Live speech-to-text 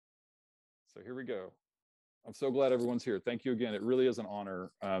So here we go. I'm so glad everyone's here. Thank you again. It really is an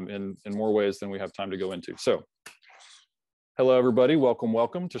honor in more ways than we have time to go into. So hello, everybody.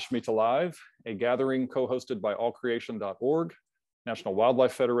 Welcome to Shmita Live, a gathering co-hosted by allcreation.org, National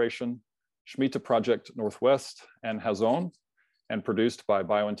Wildlife Federation, Shmita Project Northwest, and Hazon, and produced by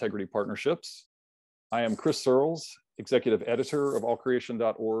Biointegrity Partnerships. I am Chris Searles, Executive Editor of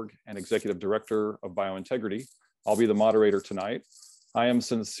allcreation.org and Executive Director of Biointegrity. I'll be the moderator tonight. I am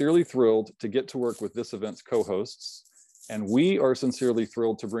sincerely thrilled to get to work with this event's co-hosts, and we are sincerely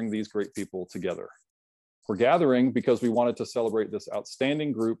thrilled to bring these great people together. We're gathering because we wanted to celebrate this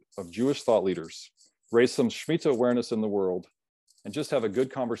outstanding group of Jewish thought leaders, raise some Shmita awareness in the world, and just have a good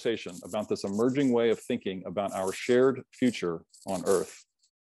conversation about this emerging way of thinking about our shared future on Earth.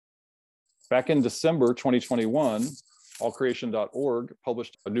 Back in December 2021, allcreation.org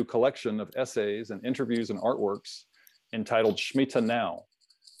published a new collection of essays and interviews and artworks entitled Shmita Now.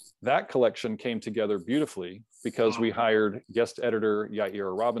 That collection came together beautifully because we hired guest editor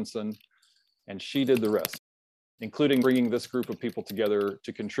Yaira Robinson, and she did the rest, including bringing this group of people together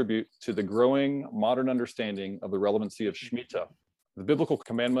to contribute to the growing modern understanding of the relevancy of Shmita, the biblical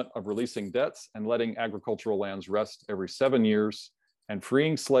commandment of releasing debts and letting agricultural lands rest every 7 years, and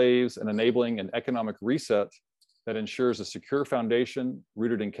freeing slaves and enabling an economic reset that ensures a secure foundation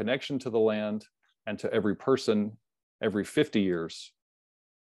rooted in connection to the land and to every person every 50 years.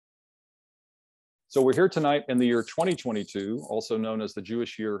 So we're here tonight in the year 2022, also known as the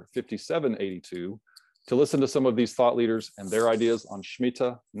Jewish year 5782, to listen to some of these thought leaders and their ideas on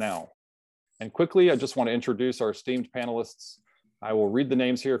Shmita Now. And quickly, I just want to introduce our esteemed panelists. I will read the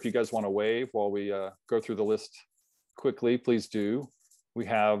names here if you guys want to wave while we go through the list quickly, please do. We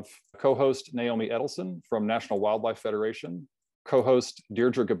have co-host Naomi Edelson from National Wildlife Federation, co-host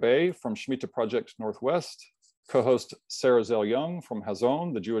Deirdre Gabay from Shmita Project Northwest, co-host Sarah Zell-Young from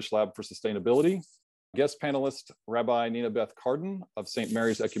Hazon, the Jewish Lab for Sustainability, guest panelist Rabbi Nina Beth Carden of St.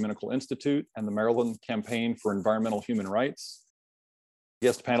 Mary's Ecumenical Institute and the Maryland Campaign for Environmental Human Rights,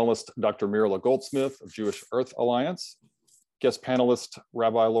 guest panelist Dr. Mirala Goldsmith of Jewish Earth Alliance, guest panelist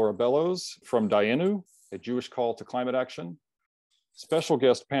Rabbi Laura Bellows from Dayenu, a Jewish Call to Climate Action, special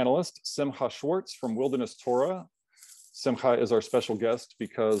guest panelist Simcha Schwartz from Wilderness Torah. Simcha is our special guest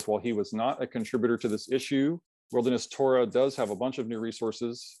because while he was not a contributor to this issue, Wilderness Torah does have a bunch of new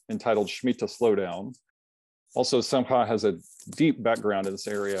resources entitled Shmita Slowdown. Also, Simcha has a deep background in this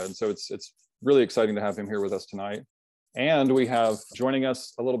area, and so it's really exciting to have him here with us tonight. And we have joining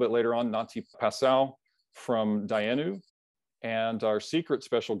us a little bit later on, Nati Passau from Dayenu, and our secret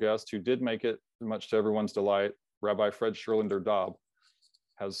special guest who did make it, much to everyone's delight, Rabbi Fred Sherlander Daub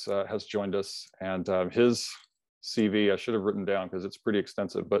has joined us, and his CV I should have written down because it's pretty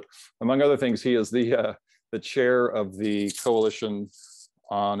extensive, but among other things, he is the chair of the Coalition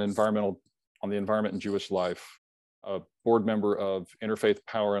on the Environment and Jewish Life, a board member of Interfaith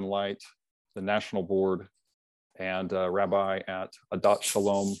Power and Light, the National Board, and a rabbi at Adat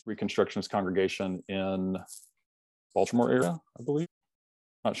Shalom Reconstructionist Congregation in Baltimore area, I believe.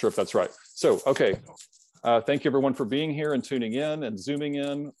 Not sure if that's right. So, okay. Thank you everyone for being here and tuning in and zooming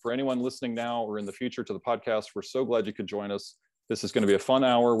in. For anyone listening now or in the future to the podcast, we're so glad you could join us. This is going to be a fun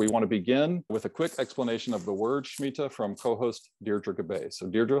hour. We want to begin with a quick explanation of the word Shmita from co-host Deirdre Gabay. So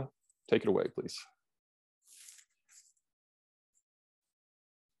Deirdre, take it away, please.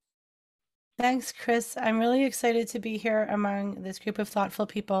 Thanks, Chris. I'm really excited to be here among this group of thoughtful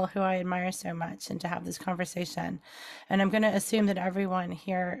people who I admire so much and to have this conversation. And I'm going to assume that everyone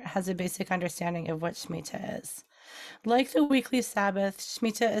here has a basic understanding of what Shmita is. Like the weekly Sabbath,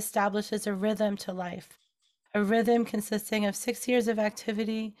 Shmita establishes a rhythm to life, a rhythm consisting of 6 years of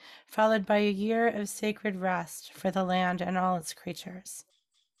activity, followed by a year of sacred rest for the land and all its creatures.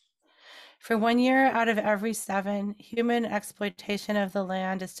 For 1 year out of every 7, human exploitation of the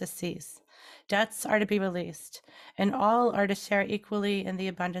land is to cease. Debts are to be released, and all are to share equally in the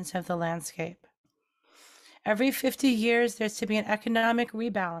abundance of the landscape. Every 50 years, there's to be an economic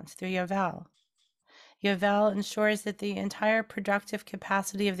rebalance through Yovel. Yovel ensures that the entire productive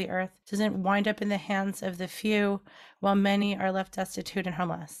capacity of the earth doesn't wind up in the hands of the few, while many are left destitute and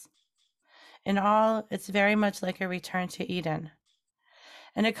homeless. In all, it's very much like a return to Eden.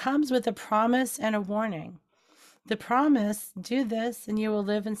 And it comes with a promise and a warning. The promise, do this and you will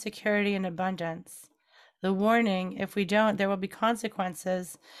live in security and abundance. The warning, if we don't, there will be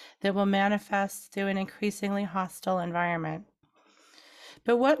consequences that will manifest through an increasingly hostile environment.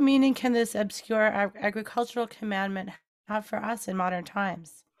 But what meaning can this obscure agricultural commandment have for us in modern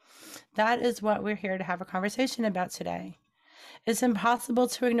times? That is what we're here to have a conversation about today. It's impossible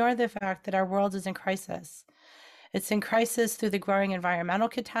to ignore the fact that our world is in crisis. It's in crisis through the growing environmental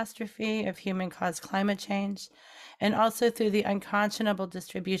catastrophe of human-caused climate change, and also through the unconscionable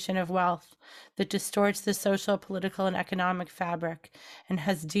distribution of wealth that distorts the social, political, and economic fabric and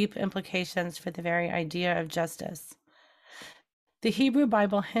has deep implications for the very idea of justice. The Hebrew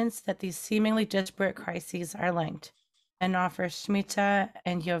Bible hints that these seemingly disparate crises are linked and offers Shmita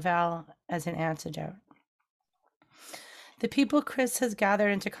and Yovel as an antidote. The people Chris has gathered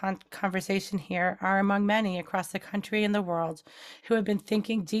into conversation here are among many across the country and the world who have been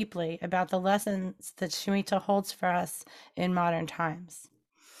thinking deeply about the lessons that Shmita holds for us in modern times.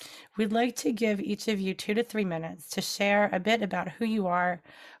 We'd like to give each of you 2 to 3 minutes to share a bit about who you are,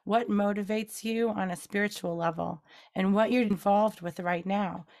 what motivates you on a spiritual level, and what you're involved with right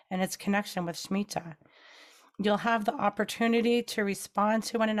now and its connection with Shmita. You'll have the opportunity to respond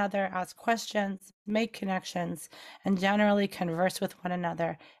to one another, ask questions, make connections, and generally converse with one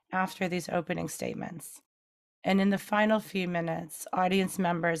another after these opening statements. And in the final few minutes, audience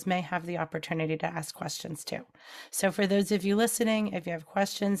members may have the opportunity to ask questions too. So for those of you listening, if you have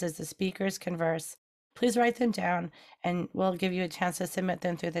questions as the speakers converse, please write them down and we'll give you a chance to submit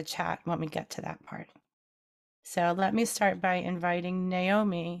them through the chat when we get to that part. So let me start by inviting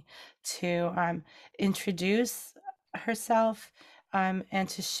Naomi to introduce herself and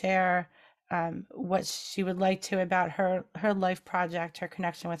to share what she would like to about her life project, her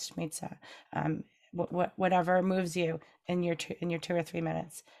connection with Shmita, whatever moves you in your 2 or 3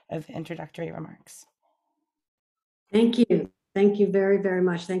 minutes of introductory remarks. Thank you. Thank you very, very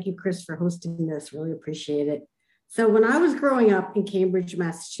much. Thank you, Chris, for hosting this. Really appreciate it. So when I was growing up in Cambridge,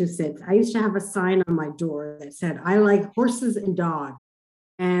 Massachusetts, I used to have a sign on my door that said, "I like horses and dogs."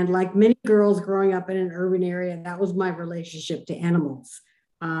 And like many girls growing up in an urban area, that was my relationship to animals.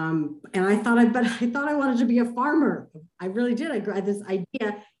 And I thought I wanted to be a farmer. I really did. I had this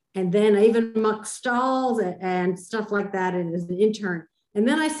idea. And then I even mucked stalls and stuff like that as an intern. And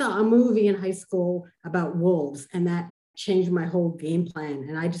then I saw a movie in high school about wolves, and that changed my whole game plan.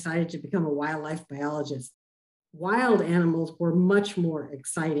 And I decided to become a wildlife biologist. Wild animals were much more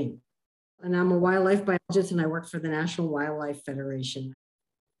exciting. And I'm a wildlife biologist and I work for the National Wildlife Federation.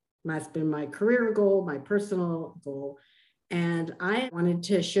 And that's been my career goal, my personal goal. And I wanted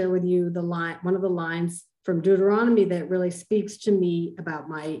to share with you one of the lines from Deuteronomy that really speaks to me about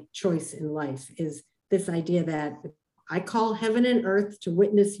my choice in life is this idea that I call heaven and earth to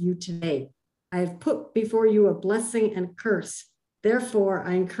witness you today. I have put before you a blessing and curse. Therefore,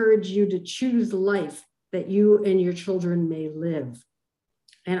 I encourage you to choose life that you and your children may live.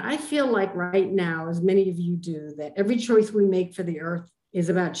 And I feel like right now, as many of you do, that every choice we make for the earth is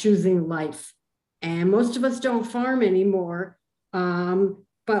about choosing life. And most of us don't farm anymore.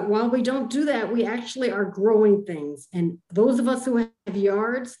 But while we don't do that, we actually are growing things. And those of us who have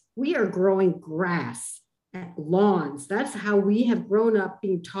yards, we are growing grass, lawns. That's how we have grown up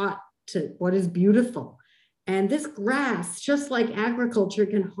being taught to what is beautiful. And this grass, just like agriculture,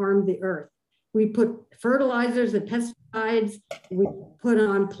 can harm the earth. We put fertilizers and pesticides. We put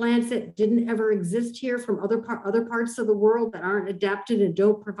on plants that didn't ever exist here from other parts of the world that aren't adapted and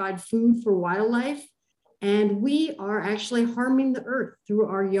don't provide food for wildlife. And we are actually harming the earth through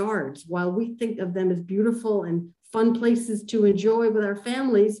our yards. While we think of them as beautiful and fun places to enjoy with our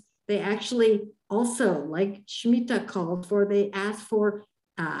families, they actually also, like Shmita called for, they ask for,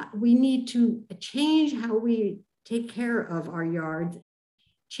 we need to change how we take care of our yards,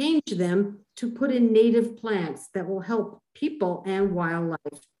 change them to put in native plants that will help people and wildlife.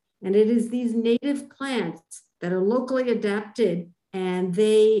 And it is these native plants that are locally adapted, and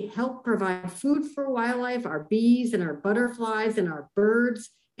they help provide food for wildlife, our bees and our butterflies and our birds,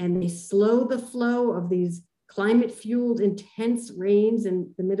 and they slow the flow of these climate-fueled intense rains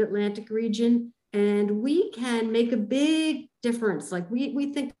in the mid-Atlantic region. And we can make a big difference. Like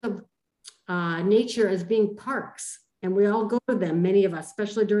we think of nature as being parks, and we all go to them, many of us,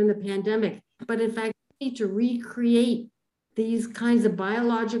 especially during the pandemic. But in fact, we need to recreate these kinds of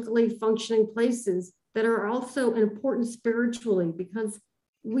biologically functioning places that are also important spiritually, because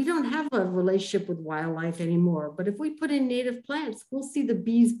we don't have a relationship with wildlife anymore. But if we put in native plants, we'll see the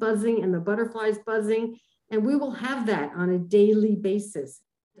bees buzzing and the butterflies buzzing, and we will have that on a daily basis.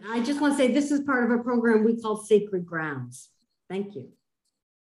 I just want to say this is part of a program we call Sacred Grounds. Thank you.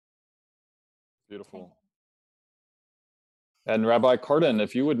 Beautiful. And Rabbi Cardin,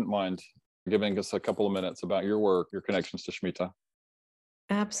 if you wouldn't mind giving us a couple of minutes about your work, your connections to Shmita.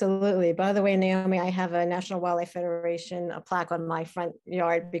 Absolutely. By the way, Naomi, I have a National Wildlife Federation, a plaque on my front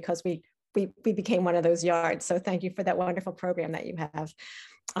yard because we became one of those yards. So thank you for that wonderful program that you have.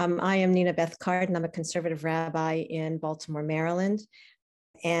 I am Nina Beth Cardin. I'm a conservative rabbi in Baltimore, Maryland.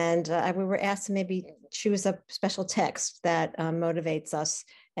 And we were asked to maybe choose a special text that motivates us.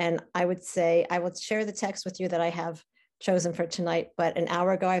 And I would say, I will share the text with you that I have chosen for tonight, but an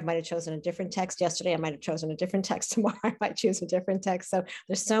hour ago, I might have chosen a different text. Yesterday, I might have chosen a different text. Tomorrow, I might choose a different text. So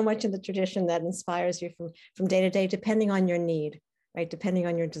there's so much in the tradition that inspires you from day to day, depending on your need, right? Depending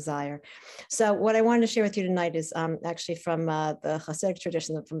on your desire. So what I wanted to share with you tonight is actually from the Hasidic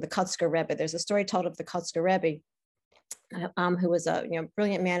tradition, from the Kotzker Rebbe. There's a story told of the Kotzker Rebbe, who was a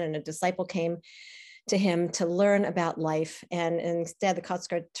brilliant man, and a disciple came to him to learn about life. And instead, the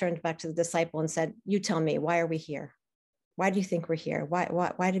Kotzker turned back to the disciple and said, "You tell me, why are we here? Why do you think we're here?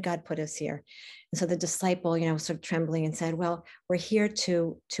 Why did God put us here?" And so the disciple, sort of trembling, and said, "Well, we're here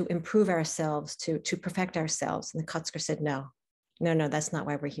to improve ourselves, to perfect ourselves." And the Kotzker said, No, that's not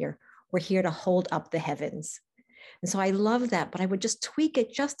why we're here. We're here to hold up the heavens. And so I love that, but I would just tweak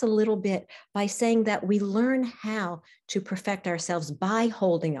it just a little bit by saying that we learn how to perfect ourselves by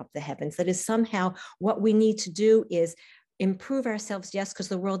holding up the heavens. That is somehow what we need to do is improve ourselves, yes, because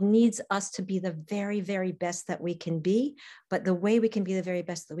the world needs us to be the very, very best that we can be. But the way we can be the very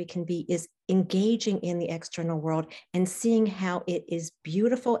best that we can be is engaging in the external world and seeing how it is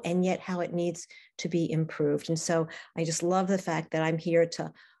beautiful and yet how it needs to be improved. And so I just love the fact that I'm here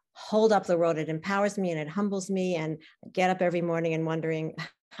to hold up the road. It empowers me and it humbles me, and I get up every morning and wondering,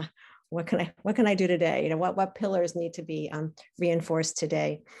 what can I do today? What pillars need to be reinforced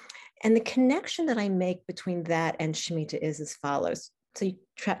today? And the connection that I make between that and Shmita is as follows. So you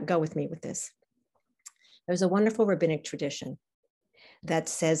go with me with this. There's a wonderful rabbinic tradition that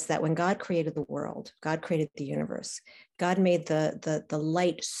says that when God created the world, God created the universe, God made the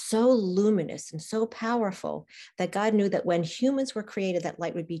light so luminous and so powerful that God knew that when humans were created, that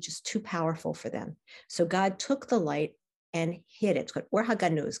light would be just too powerful for them. So God took the light and hid it. Or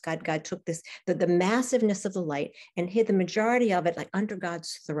Haganuz, God took the massiveness of the light and hid the majority of it like under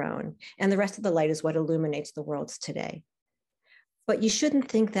God's throne. And the rest of the light is what illuminates the worlds today. But you shouldn't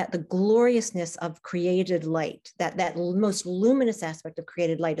think that the gloriousness of created light, that most luminous aspect of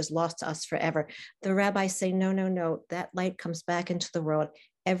created light, is lost to us forever. The rabbis say, no, that light comes back into the world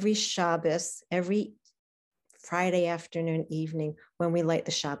every Shabbos, every Friday afternoon, evening, when we light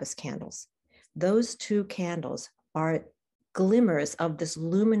the Shabbos candles. Those two candles are glimmers of this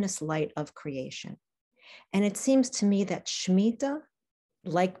luminous light of creation. And it seems to me that Shmita,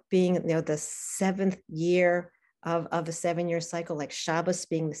 like being the seventh year of a 7-year cycle, like Shabbos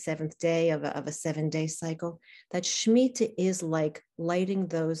being the seventh day of a 7-day cycle, that Shmita is like lighting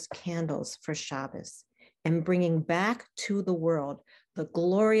those candles for Shabbos and bringing back to the world the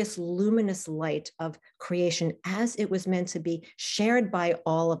glorious luminous light of creation as it was meant to be, shared by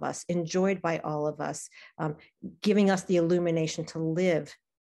all of us, enjoyed by all of us, giving us the illumination to live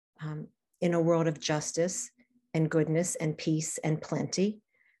in a world of justice and goodness and peace and plenty.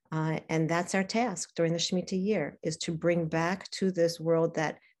 And that's our task during the Shemitah year, is to bring back to this world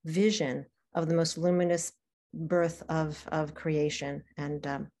that vision of the most luminous birth of creation.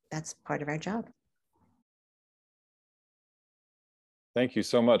 And that's part of our job. Thank you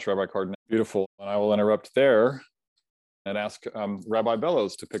so much, Rabbi Cardinal. Beautiful. And I will interrupt there and ask Rabbi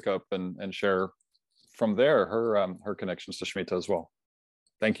Bellows to pick up and share from there her connections to Shemitah as well.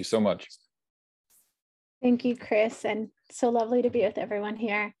 Thank you so much. Thank you, Chris, and so lovely to be with everyone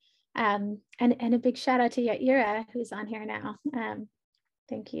here. And a big shout out to Yaira, who's on here now.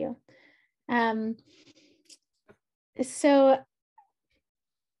 Thank you. So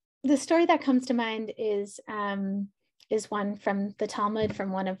the story that comes to mind is one from the Talmud,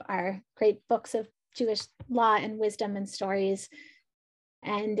 from one of our great books of Jewish law and wisdom and stories.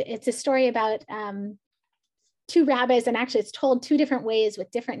 And it's a story about two rabbis, and actually it's told two different ways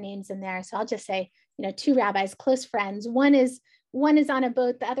with different names in there. So I'll just say, two rabbis, close friends. One is on a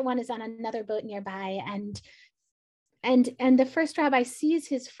boat, the other one is on another boat nearby. And the first rabbi sees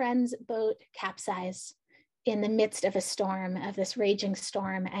his friend's boat capsize in the midst of a storm, of this raging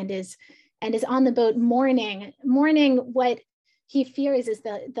storm, and is on the boat mourning what he fears is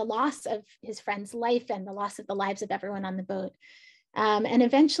the loss of his friend's life and the loss of the lives of everyone on the boat. And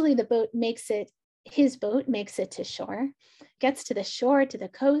eventually his boat makes it to shore, gets to the shore, to the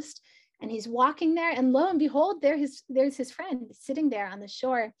coast, and he's walking there, and lo and behold, there's his friend sitting there on the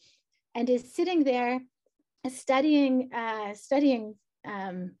shore, and is sitting there studying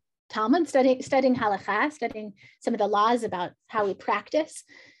Talmud, studying halakha, studying some of the laws about how we practice.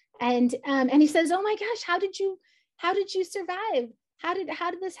 And he says, "Oh my gosh, how did you survive? How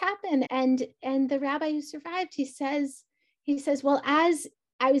did this happen?" And the rabbi who survived, he says, "Well, as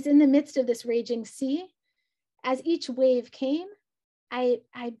I was in the midst of this raging sea, as each wave came, I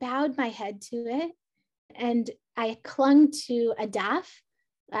bowed my head to it, and I clung to a daf,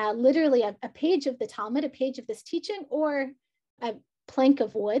 literally a page of the Talmud, a page of this teaching, or a plank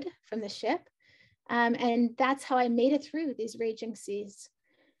of wood from the ship. And that's how I made it through these raging seas.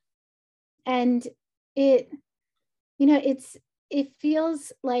 And it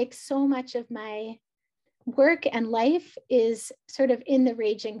feels like so much of my work and life is sort of in the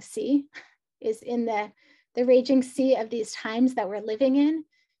raging sea, is in the raging sea of these times that we're living in,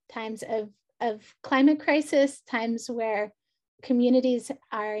 times of climate crisis, times where communities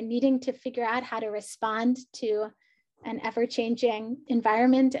are needing to figure out how to respond to an ever-changing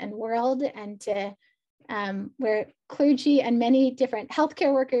environment and world, and to where clergy and many different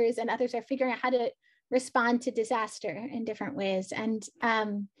healthcare workers and others are figuring out how to respond to disaster in different ways. And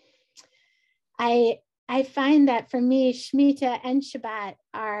I find that for me, Shmita and Shabbat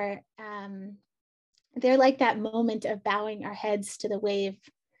are, they're like that moment of bowing our heads to the wave,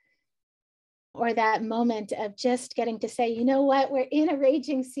 or that moment of just getting to say, you know what, we're in a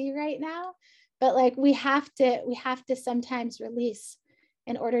raging sea right now, but like we have to sometimes release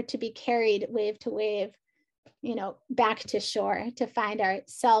in order to be carried wave to wave, back to shore, to find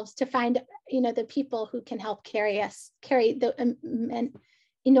ourselves, to find, the people who can help carry the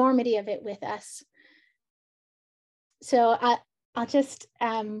enormity of it with us. So I'll just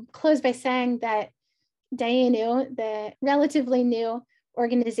close by saying that Dayenu, the relatively new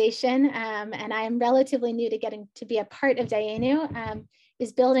organization, and I am relatively new to getting to be a part of Dayenu,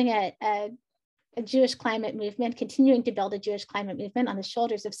 is building a Jewish climate movement, continuing to build a Jewish climate movement on the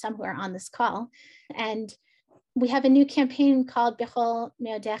shoulders of some who are on this call. And we have a new campaign called Bechol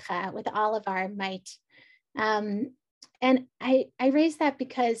Meodecha, with all of our might. And I raise that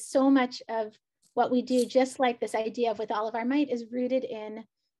because so much of what we do, just like this idea of with all of our might, is rooted in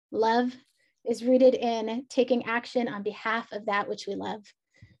love, is rooted in taking action on behalf of that which we love.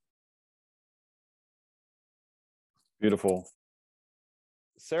 Beautiful.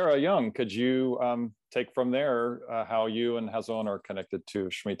 Sarah Young, could you take from there how you and Hazon are connected to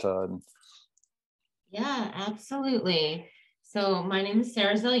Shmita? Yeah, absolutely. So my name is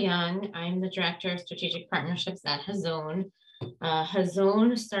Sarah Zell Young. I'm the Director of Strategic Partnerships at Hazon.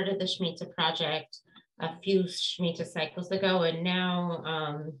 Hazon started the Shmita project a few Shmita cycles ago, and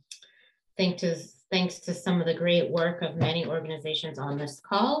now thanks to some of the great work of many organizations on this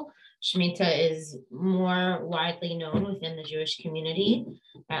call, Shmita is more widely known within the Jewish community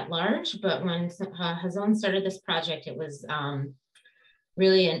at large. But when Hazon started this project, it was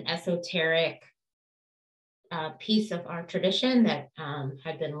really an esoteric piece of our tradition that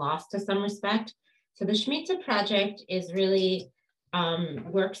had been lost to some respect. So the Shmita project is really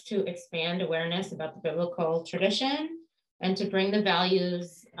works to expand awareness about the biblical tradition and to bring the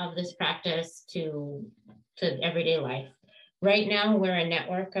values of this practice to everyday life. Right now, we're a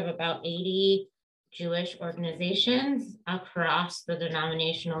network of about 80 Jewish organizations across the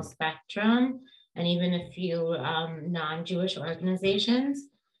denominational spectrum, and even a few non-Jewish organizations.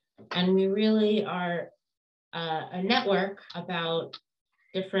 And we really are a network about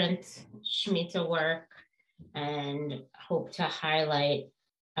different Shmita work and hope to highlight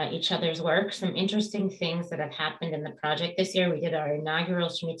each other's work. Some interesting things that have happened in the project this year. We did our inaugural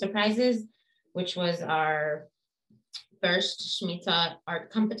Shmita prizes, which was our first Shmita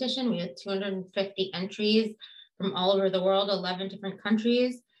art competition. We had 250 entries from all over the world, 11 different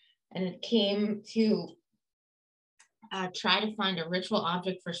countries. And it came to try to find a ritual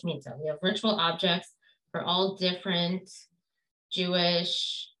object for Shmita. We have ritual objects for all different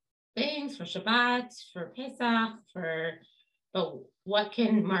Jewish things, for Shabbat, for Pesach, but what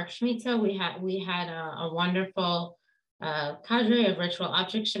can mark Shmita? We had a wonderful cadre of ritual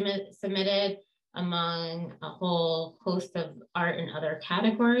objects submitted among a whole host of art and other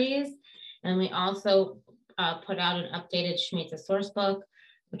categories. And we also put out an updated Shmita source book,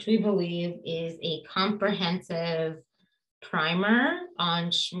 which we believe is a comprehensive primer on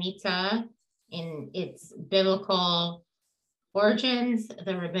Shmita in its biblical origins,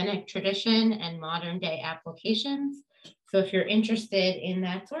 the rabbinic tradition, and modern day applications. So if you're interested in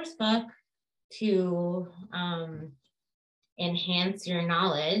that source book to enhance your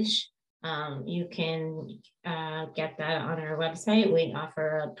knowledge, you can get that on our website. We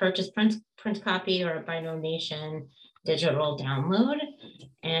offer a purchase print copy or a by donation digital download.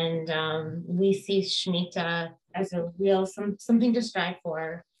 And we see Shmita as a real something to strive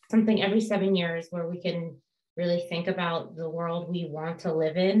for, something every 7 years where we can really think about the world we want to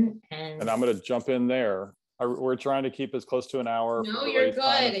live in. And I'm going to jump in there. We're trying to keep as close to an hour. No, you're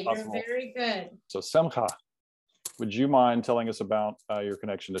good. You're very good. So Simcha, would you mind telling us about your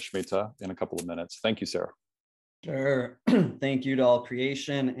connection to Shmita in a couple of minutes? Thank you, Sarah. Sure. Thank you to all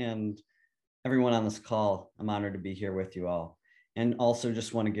creation and everyone on this call. I'm honored to be here with you all. And also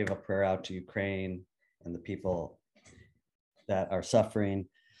just want to give a prayer out to Ukraine and the people that are suffering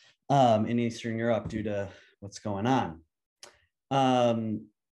in Eastern Europe due to what's going on. An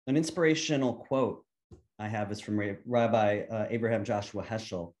inspirational quote I have is from Rabbi Abraham Joshua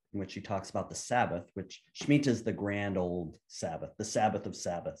Heschel, in which he talks about the Sabbath, which Shmita is the grand old Sabbath, the Sabbath of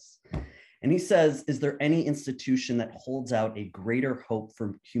Sabbaths. And he says, is there any institution that holds out a greater hope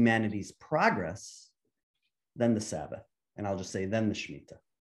for humanity's progress than the Sabbath? And I'll just say, than the Shmita.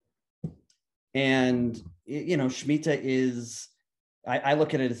 And, you know, Shmita is, I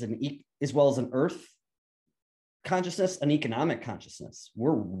look at it as well as an earth consciousness, an economic consciousness.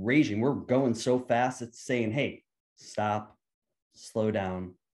 We're raging, we're going so fast, it's saying, hey, stop, slow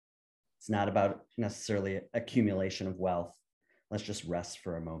down. It's not about necessarily accumulation of wealth. Let's just rest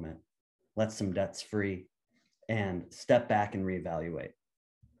for a moment. Let some debts free and step back and reevaluate.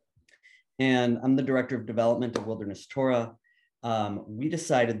 And I'm the director of development at Wilderness Torah. We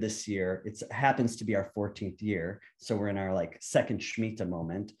decided this year, it happens to be our 14th year. So we're in our second Shmita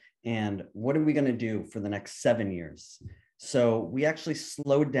moment. And what are we going to do for the next 7 years? So we actually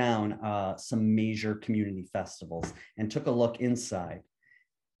slowed down some major community festivals and took a look inside,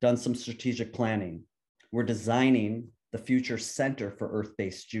 done some strategic planning. We're designing the future Center for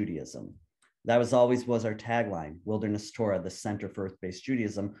Earth-Based Judaism. That was always our tagline, Wilderness Torah, the Center for Earth-Based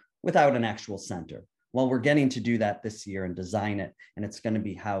Judaism, without an actual center. Well, we're getting to do that this year and design it, and it's going to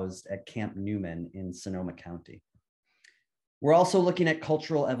be housed at Camp Newman in Sonoma County. We're also looking at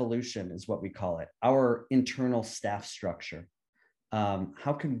cultural evolution, is what we call it, our internal staff structure.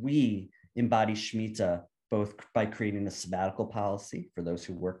 How can we embody Shmita both by creating a sabbatical policy for those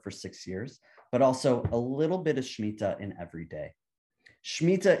who work for 6 years, but also a little bit of Shmita in every day.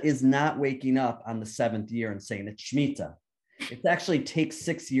 Shmita is not waking up on the 7th year and saying it's Shmita. It actually takes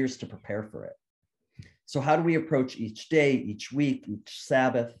 6 years to prepare for it. So how do we approach each day, each week, each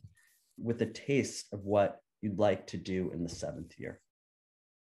Sabbath with a taste of what you'd like to do in the 7th year?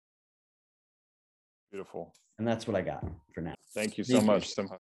 Beautiful. And that's what I got for now. Thank you so much.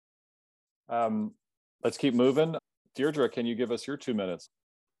 Let's keep moving. Deirdre, can you give us your 2 minutes?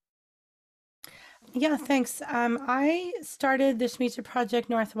 Yeah, thanks. I started the Shmita Project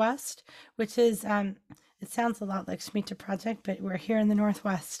Northwest, which is, it sounds a lot like Shmita Project, but we're here in the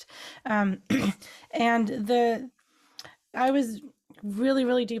Northwest. And I was really,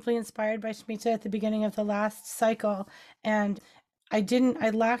 really deeply inspired by Shmita at the beginning of the last cycle. And I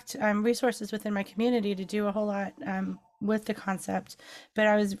lacked resources within my community to do a whole lot with the concept, but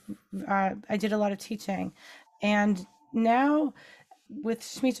I did a lot of teaching. And now with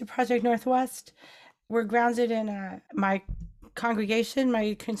Shmita Project Northwest, we're grounded in my congregation,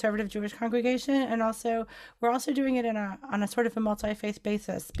 my conservative Jewish congregation, and we're also doing it on a sort of a multi-faith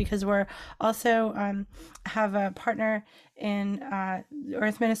basis, because we're also have a partner in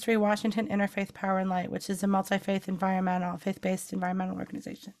Earth Ministry Washington Interfaith Power and Light, which is a multi-faith faith-based environmental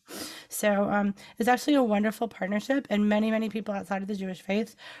organization. So it's actually a wonderful partnership, and many people outside of the Jewish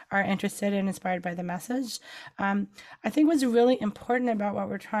faith are interested and inspired by the message. I think what's really important about what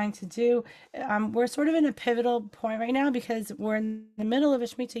we're trying to do, we're sort of in a pivotal point right now because we're in the middle of a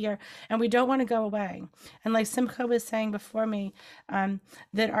Shmita year and we don't want to go away. And like Simcha was saying before me,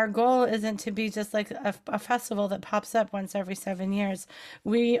 that our goal isn't to be just like a festival that pops up once every 7 years.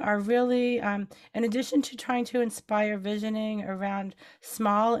 We are really, in addition to trying to inspire visioning around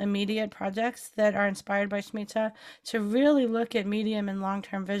small, immediate projects that are inspired by Shmita, to really look at medium and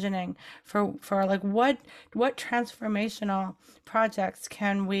long-term visioning for like what transformational projects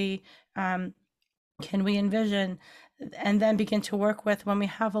can we envision and then begin to work with when we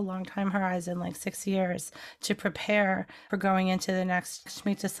have a long time horizon, like 6 years, to prepare for going into the next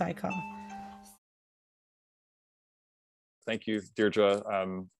Shmita cycle. Thank you, Deirdre.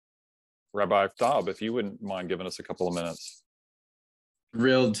 Rabbi Daub, if you wouldn't mind giving us a couple of minutes.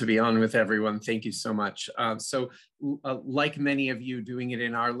 Thrilled to be on with everyone. Thank you so much. Like many of you, doing it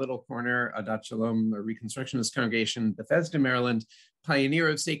in our little corner, Adat Shalom, a Reconstructionist congregation, Bethesda, Maryland, pioneer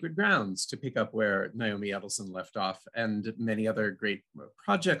of sacred grounds, to pick up where Naomi Edelson left off, and many other great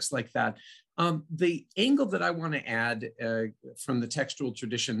projects like that. The angle that I want to add from the textual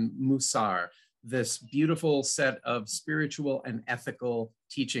tradition, Musar, this beautiful set of spiritual and ethical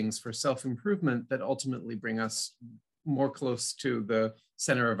teachings for self-improvement that ultimately bring us more close to the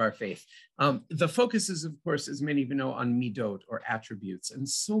center of our faith. The focus is, of course, as many of you know, on midot, or attributes, and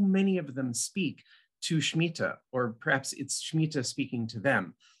so many of them speak to Shmita, or perhaps it's Shmita speaking to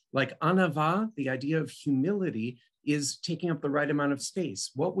them. Like anava, the idea of humility, is taking up the right amount of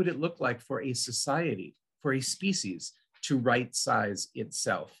space. What would it look like for a society, for a species, to right size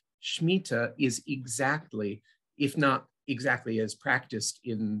itself? Shmita is exactly, if not exactly as practiced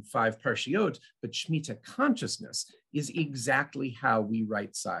in 5 Parshiot, but Shmita consciousness is exactly how we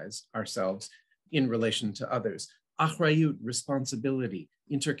right-size ourselves in relation to others. Achrayut, responsibility,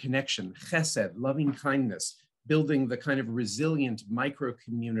 interconnection, chesed, loving kindness, building the kind of resilient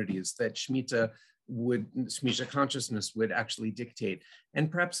micro-communities that Shmita consciousness would actually dictate.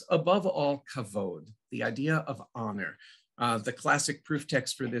 And perhaps above all, kavod, the idea of honor. The classic proof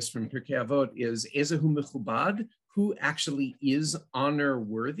text for this from Pirkei Avot is Ezehu mechubad, who actually is honor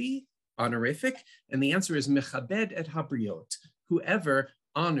worthy, honorific? And the answer is mechabed et habriot, whoever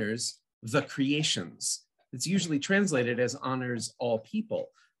honors the creations. It's usually translated as honors all people.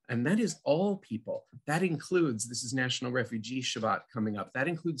 And that is all people. That includes, this is National Refugee Shabbat coming up, that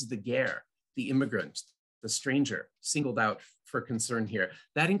includes the ger, the immigrant, the stranger, singled out for concern here.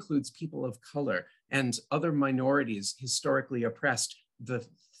 That includes people of color and other minorities historically oppressed. The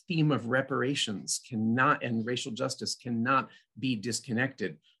theme of reparations cannot, and racial justice cannot be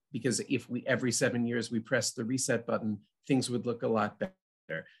disconnected, because if we, every 7 years we press the reset button, things would look a lot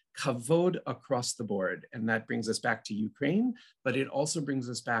better. Kavod across the board. And that brings us back to Ukraine, but it also brings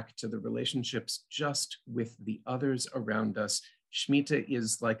us back to the relationships just with the others around us. Shmita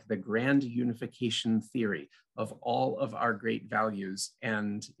is like the grand unification theory of all of our great values,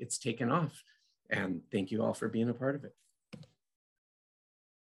 and it's taken off. And thank you all for being a part of it.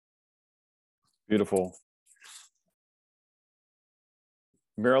 Beautiful.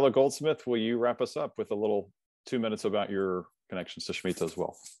 Marilla Goldsmith, will you wrap us up with a little 2 minutes about your connections to Shmita as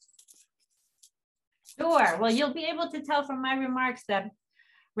well? Sure. Well, you'll be able to tell from my remarks that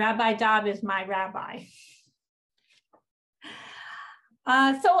Rabbi Dobb is my rabbi.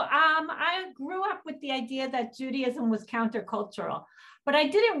 I grew up with the idea that Judaism was countercultural, but I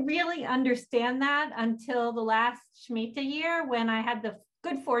didn't really understand that until the last Shmita year, when I had the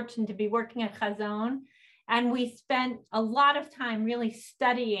good fortune to be working at Chazon, and we spent a lot of time really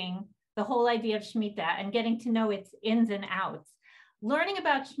studying the whole idea of Shmita and getting to know its ins and outs. Learning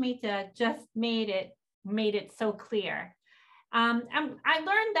about Shmita just made it so clear. And I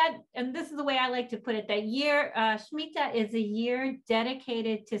learned that, and this is the way I like to put it, that Shmita is a year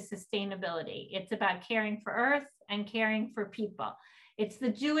dedicated to sustainability. It's about caring for Earth and caring for people. It's the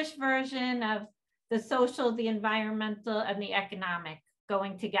Jewish version of the social, the environmental, and the economic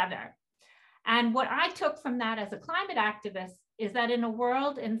going together. And what I took from that as a climate activist is that in a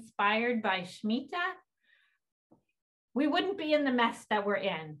world inspired by Shmita, we wouldn't be in the mess that we're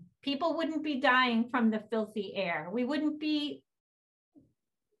in. People wouldn't be dying from the filthy air. We wouldn't be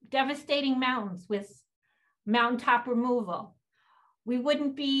devastating mountains with mountaintop removal. We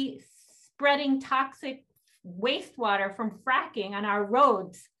wouldn't be spreading toxic wastewater from fracking on our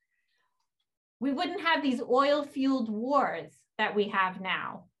roads. We wouldn't have these oil-fueled wars that we have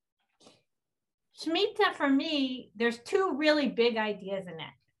now. Shmita, for me, there's 2 really big ideas in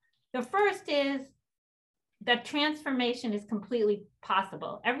it. The first is that transformation is completely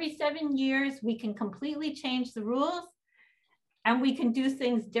possible. Every 7 years, we can completely change the rules and we can do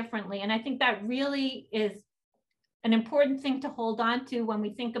things differently. And I think that really is an important thing to hold on to when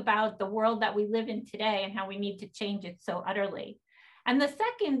we think about the world that we live in today and how we need to change it so utterly. And the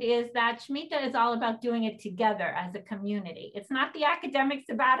second is that Shmita is all about doing it together as a community. It's not the academic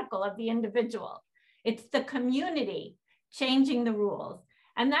sabbatical of the individual. It's the community changing the rules.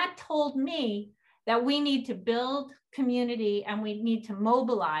 And that told me that we need to build community and we need to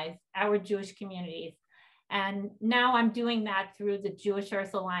mobilize our Jewish communities. And now I'm doing that through the Jewish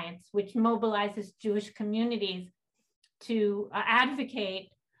Earth Alliance, which mobilizes Jewish communities to advocate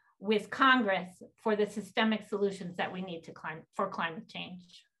with Congress for the systemic solutions that we need for climate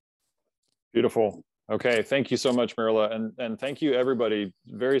change. Beautiful. Okay, thank you so much, Marilla. And thank you everybody,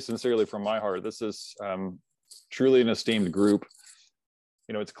 very sincerely from my heart. This is truly an esteemed group.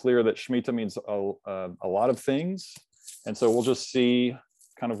 You know, it's clear that Shmita means a lot of things. And so we'll just see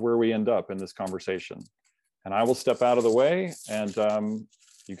kind of where we end up in this conversation. And I will step out of the way and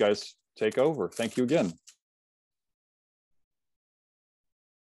you guys take over. Thank you again.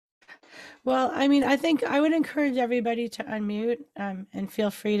 Well, I mean, I think I would encourage everybody to unmute and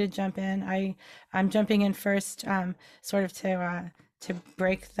feel free to jump in. I'm jumping in first, sort of to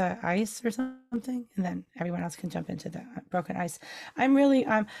break the ice or something, and then everyone else can jump into the broken ice. I'm really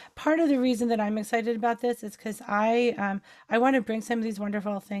part of the reason that I'm excited about this is because I want to bring some of these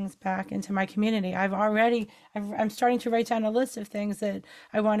wonderful things back into my community. I'm starting to write down a list of things that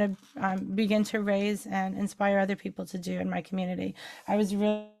I want to begin to raise and inspire other people to do in my community. I was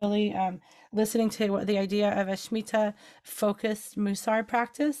really listening to what the idea of a Shmita focused Musar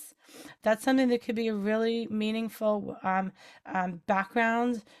practice. That's something that could be a really meaningful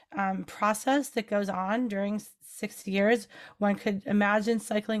background process that goes on during 6 years. One could imagine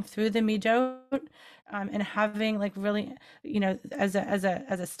cycling through the Midot and having like really, as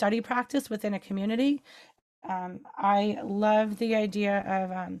a study practice within a community. I love the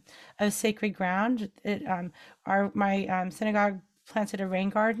idea of sacred ground. My synagogue planted a rain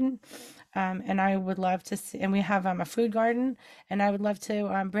garden, and I would love to see. And we have a food garden, and I would love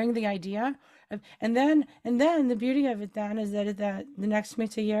to bring the idea of. And then the beauty of it then is that the next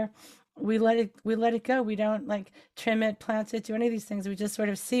Shemitah year, we let it go. We don't like trim it, plant it, do any of these things. We just sort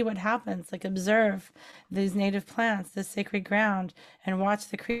of see what happens, like observe these native plants, this sacred ground, and watch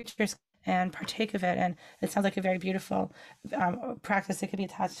the creatures and partake of it. And it sounds like a very beautiful practice that could be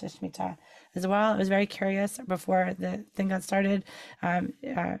attached to Shmita as well. I was very curious before the thing got started.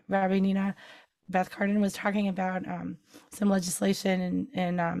 Rabbi Nina Beth Cardin was talking about some legislation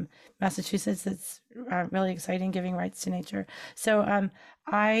in Massachusetts that's really exciting, giving rights to nature. So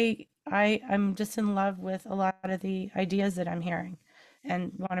I'm just in love with a lot of the ideas that I'm hearing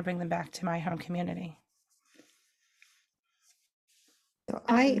and want to bring them back to my home community. So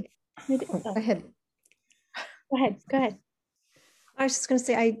Go ahead. Go ahead. I was just going to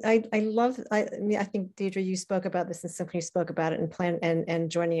say, I love, I mean, I think Deidre, you spoke about this and somebody spoke about it and plan and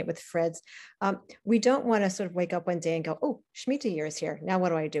joining it with Fred's. We don't want to sort of wake up one day and go, oh, Shemitah year is here. Now what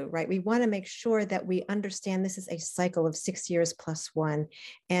do I do, right? We want to make sure that we understand this is a cycle of 6 years plus one.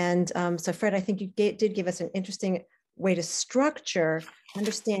 And so Fred, I think you did give us an interesting way to structure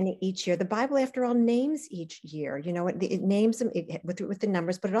understanding each year. The Bible, after all, names each year. It names them with the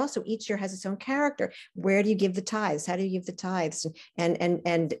numbers, but it also each year has its own character. Where do you give the tithes? How do you give the tithes?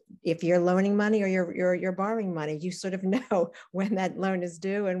 And if you're loaning money or you're borrowing money, you sort of know when that loan is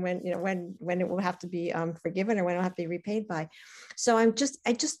due and when it will have to be forgiven or when it will have to be repaid by. So I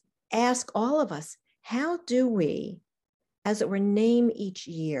just ask all of us, how do we, as it were, name each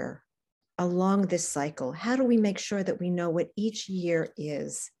year along this cycle? How do we make sure that we know what each year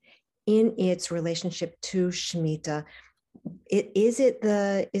is in its relationship to Shemitah? Is it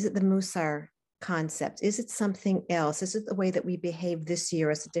the Musar concept? Is it something else? Is it the way that we behave this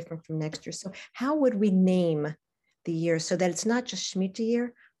year is different from next year? So how would we name the year so that it's not just Shemitah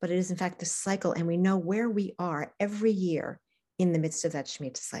year, but it is in fact the cycle, and we know where we are every year in the midst of that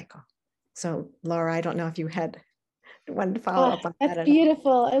Shemitah cycle? So Laura, I don't know if you wanted to follow up on that. That's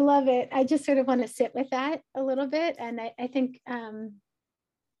beautiful. I love it. I just sort of want to sit with that a little bit. And I think I'll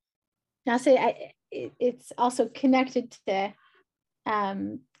say it's also connected to,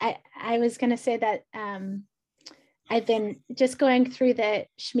 I was going to say that I've been just going through the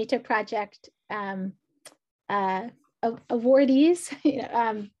Shmita project awardees,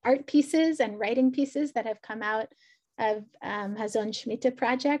 art pieces and writing pieces that have come out of Hazon Shmita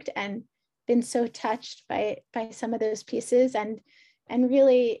project, and been so touched by some of those pieces, and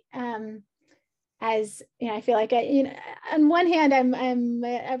really as I feel like on one hand I'm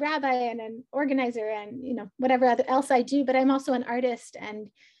a rabbi and an organizer and whatever else I do, but I'm also an artist, and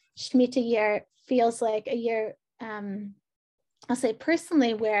Shemitah year feels like a year I'll say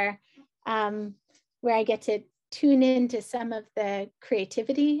personally where I get to tune into some of the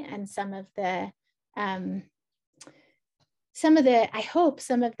creativity and some of the I hope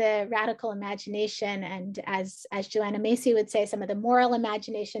some of the radical imagination, and as Joanna Macy would say, some of the moral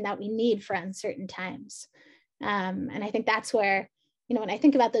imagination that we need for uncertain times. And I think that's where, when I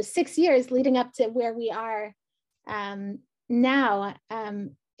think about those 6 years leading up to where we are now,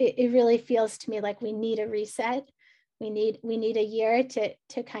 it really feels to me like we need a reset. We need a year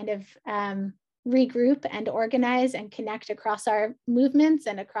to kind of regroup and organize and connect across our movements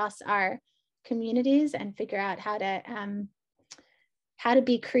and across our communities and figure out how to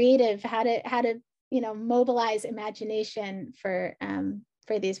be creative, how to mobilize imagination for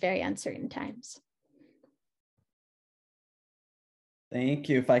these very uncertain times. Thank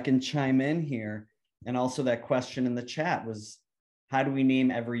you. If I can chime in here, and also that question in the chat was, how do we name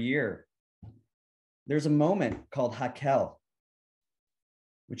every year? There's a moment called Hakel,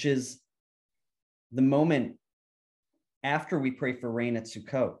 which is the moment after we pray for rain at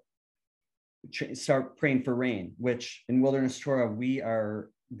Sukkot. Start praying for rain, which in Wilderness Torah, we are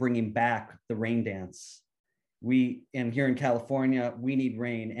bringing back the rain dance. And here in California, we need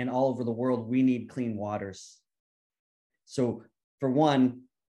rain, and all over the world, we need clean waters. So for one,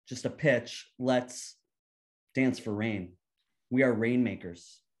 just a pitch, let's dance for rain. We are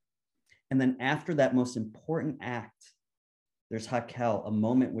rainmakers. And then after that most important act, there's Hakel, a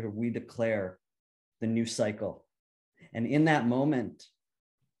moment where we declare the new cycle. And in that moment,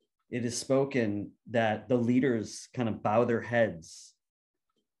 it is spoken that the leaders kind of bow their heads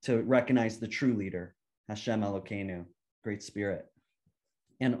to recognize the true leader, Hashem Elokeinu, Great Spirit.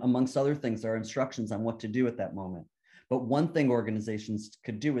 And amongst other things, there are instructions on what to do at that moment. But one thing organizations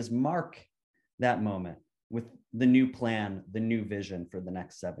could do is mark that moment with the new plan, the new vision for the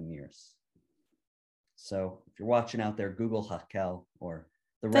next 7 years. So if you're watching out there, Google Hakel or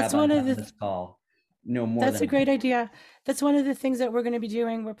the That's rabbi one of on the this call. No more. That's than a great idea. That's one of the things that we're going to be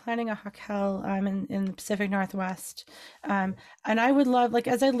doing. We're planning a Hakel in the Pacific Northwest. And I would love, like,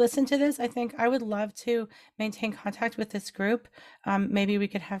 as I listen to this, I think I would love to maintain contact with this group. Maybe we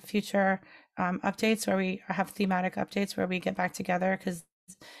could have future updates, where we have thematic updates where we get back together, because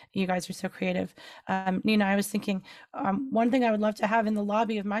you guys are so creative. Nina, I was thinking one thing I would love to have in the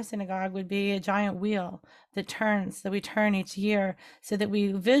lobby of my synagogue would be a giant wheel that we turn each year, so that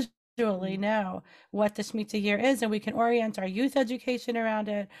we visually know what the Shmita year is, and we can orient our youth education around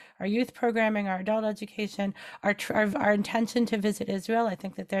it, our youth programming, our adult education, our intention to visit Israel. I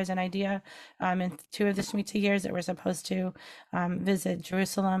think that there's an idea in 2 of the Shmita years that we're supposed to visit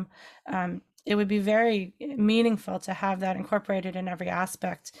Jerusalem. It would be very meaningful to have that incorporated in every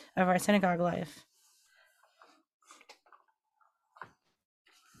aspect of our synagogue life.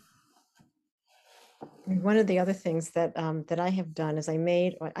 One of the other things that that I have done is I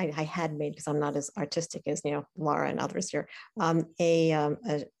had made, because I'm not as artistic as Laura and others here, a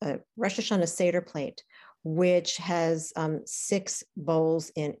Rosh Hashanah Seder plate, which has 6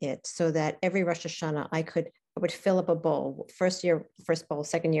 bowls in it, so that every Rosh Hashanah I would fill up a bowl. First year, first bowl;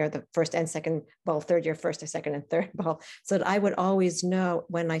 second year, the first and second bowl; third year, first, second, and third bowl, so that I would always know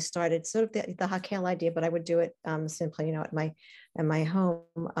when I started. Sort of the Hakel idea, but I would do it simply, at my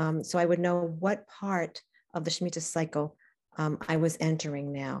home, so I would know what part of the Shemitah cycle I was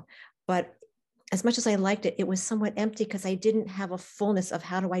entering now. But as much as I liked it, it was somewhat empty, because I didn't have a fullness of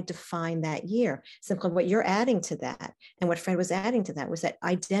how do I define that year. Simply what you're adding to that, and what Fred was adding to that, was that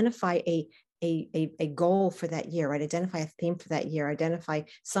identify a goal for that year, right? Identify a theme for that year, identify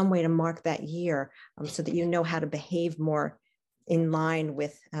some way to mark that year, so that you know how to behave more in line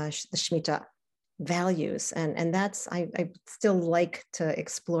with the Shemitah values. And that's, I still like to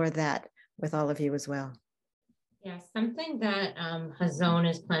explore that with all of you as well. Yeah, something that Hazon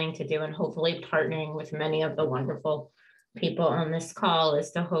is planning to do, and hopefully partnering with many of the wonderful people on this call, is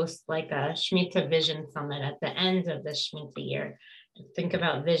to host like a Shmita Vision Summit at the end of the Shmita year, to think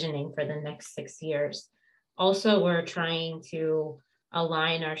about visioning for the next 6 years. Also, we're trying to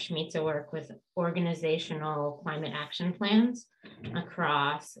align our Shmita work with organizational climate action plans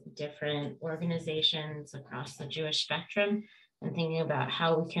across different organizations across the Jewish spectrum, and thinking about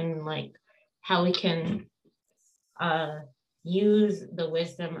how we can use the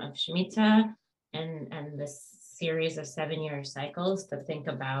wisdom of Shmita and this series of 7-year cycles to think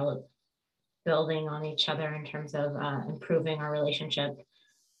about building on each other in terms of improving our relationship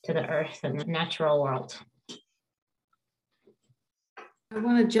to the earth and the natural world. I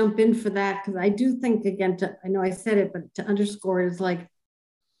want to jump in for that, because I do think, again, I know I said it, but to underscore it is like,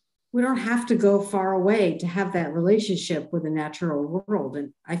 we don't have to go far away to have that relationship with the natural world.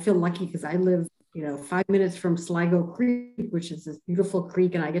 And I feel lucky because I live, 5 minutes from Sligo Creek, which is this beautiful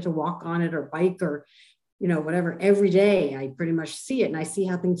creek, and I get to walk on it or bike or, whatever every day. I pretty much see it, and I see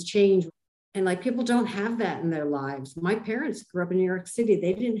how things change. And like, people don't have that in their lives. My parents grew up in New York City.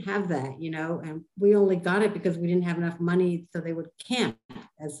 They didn't have that, and we only got it because we didn't have enough money. So they would camp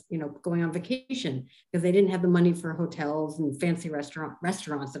as, going on vacation, because they didn't have the money for hotels and fancy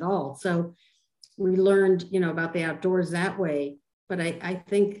restaurants at all. So we learned, about the outdoors that way. But I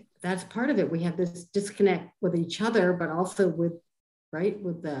think that's part of it. We have this disconnect with each other, but also with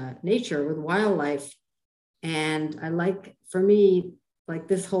nature, with wildlife. And I like, for me, like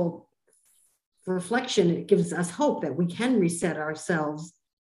this whole reflection, it gives us hope that we can reset ourselves.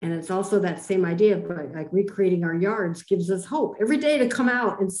 And it's also that same idea of like recreating our yards gives us hope every day to come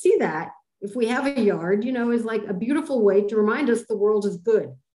out and see that. If we have a yard, is like a beautiful way to remind us the world is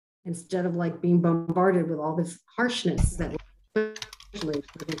good, instead of like being bombarded with all this harshness that we're especially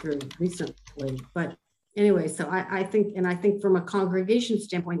living through recently. But anyway, so I think from a congregation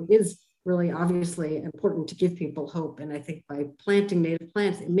standpoint, it is really obviously important to give people hope. And I think by planting native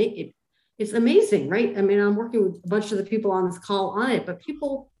plants, it's amazing, right? I mean, I'm working with a bunch of the people on this call on it, but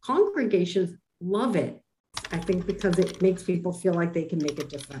congregations love it. I think because it makes people feel like they can make a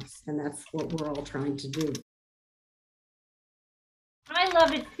difference. And that's what we're all trying to do. I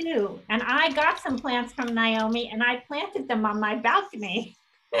love it too. And I got some plants from Naomi and I planted them on my balcony.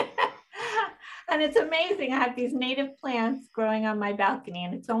 And it's amazing. I have these native plants growing on my balcony,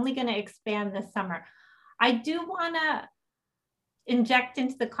 and it's only going to expand this summer. I do want to inject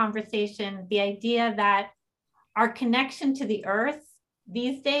into the conversation the idea that our connection to the earth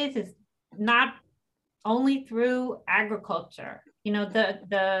these days is not only through agriculture. You know, the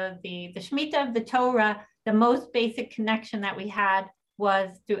Shmita of the Torah, the most basic connection that we had was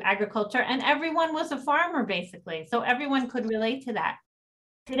through agriculture, and everyone was a farmer basically. So everyone could relate to that.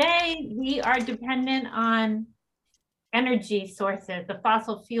 Today, we are dependent on energy sources, the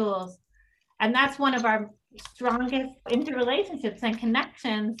fossil fuels, and that's one of our strongest interrelationships and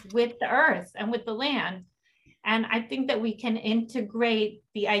connections with the earth and with the land. And I think that we can integrate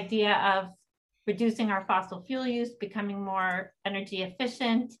the idea of reducing our fossil fuel use, becoming more energy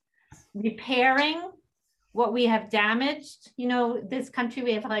efficient, repairing what we have damaged. You know, this country,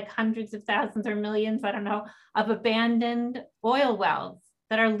 we have like hundreds of thousands or millions, I don't know, of abandoned oil wells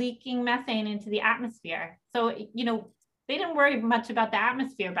that are leaking methane into the atmosphere. So, you know, they didn't worry much about the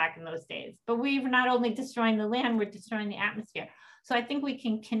atmosphere back in those days, but we're not only destroying the land, we're destroying the atmosphere. So I think we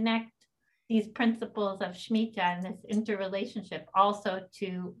can connect these principles of Shmita and this interrelationship also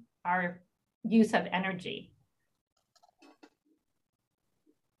to our use of energy.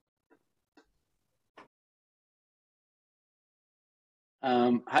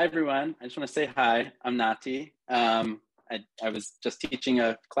 Hi, everyone. I just want to say hi. I'm Nati. I was just teaching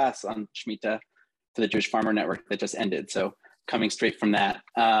a class on Shmita for the Jewish Farmer Network that just ended. So coming straight from that.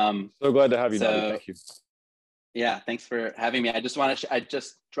 So glad to have you, Nati. Thank you. Yeah, thanks for having me. I just want to, I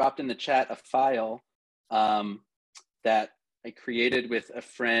just dropped in the chat a file that I created with a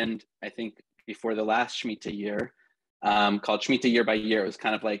friend, I think before the last Shmita year, called Shmita Year by Year. It was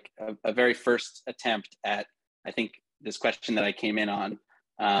kind of like a very first attempt at, I think, this question that I came in on,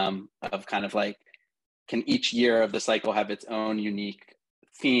 of kind of like, can each year of the cycle have its own unique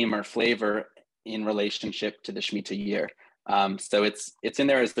theme or flavor in relationship to the Shmita year? So it's in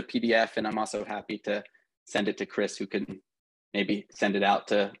there as the PDF, and I'm also happy to send it to Chris, who can maybe send it out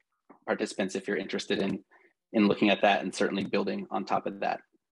to participants if you're interested in looking at that and certainly building on top of that.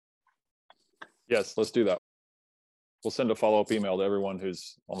 Yes, let's do that. We'll send a follow-up email to everyone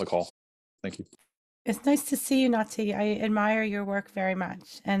who's on the call. Thank you. It's nice to see you, Nati. I admire your work very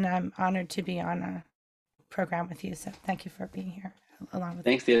much, and I'm honored to be on a program with you. So thank you for being here along with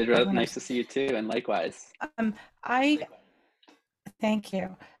Thanks, Deirdre. Nice to see you too, and likewise. Thank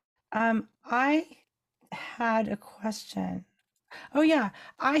you. I had a question. Oh yeah,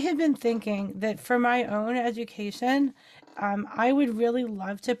 I had been thinking that for my own education, I would really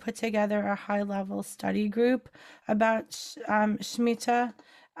love to put together a high-level study group about Shmita.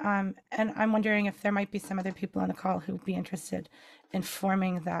 And I'm wondering if there might be some other people on the call who would be interested in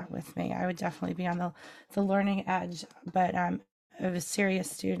forming that with me. I would definitely be on the learning edge, but of a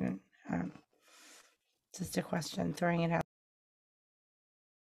serious student. Just a question, throwing it out.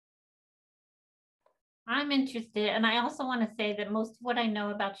 I'm interested, and I also want to say that most of what I know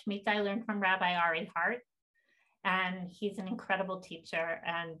about Shmita I learned from Rabbi Ari Hart, and he's an incredible teacher,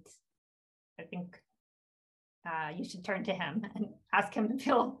 and I think you should turn to him and ask him if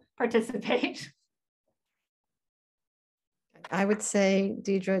he'll participate. I would say,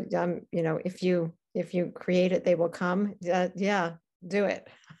 Deirdre, you know, if you create it, they will come. Yeah, do it.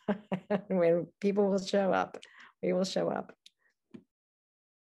 When people will show up, we will show up.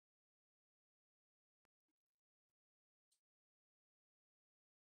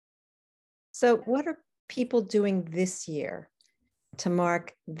 So what are people doing this year to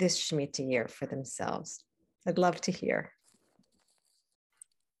mark this Shmita year for themselves? I'd love to hear.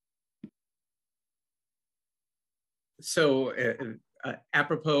 So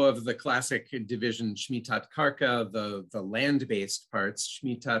apropos of the classic division Shmitat Karka, the land-based parts,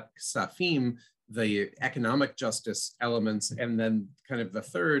 Shmitat Ksafim, the economic justice elements, and then kind of the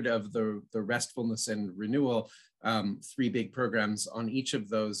third of the restfulness and renewal, three big programs on each of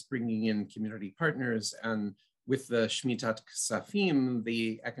those, bringing in community partners. And with the Shmitat Ksafim,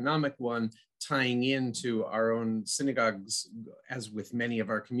 the economic one, tying into our own synagogues, as with many of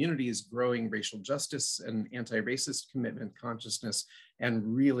our communities, growing racial justice and anti-racist commitment consciousness,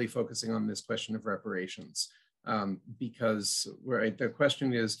 and really focusing on this question of reparations. Because the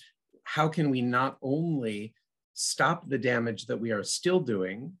question is, how can we not only stop the damage that we are still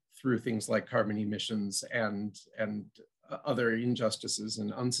doing through things like carbon emissions and other injustices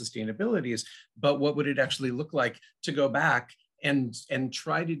and unsustainabilities, but what would it actually look like to go back and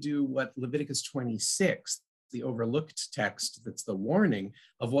try to do what Leviticus 26, the overlooked text that's the warning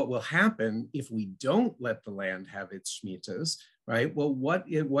of what will happen if we don't let the land have its shmitas, right? Well, what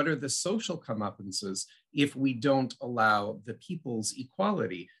are the social comeuppances if we don't allow the people's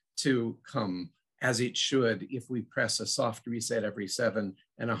equality to come as it should if we press a soft reset every 7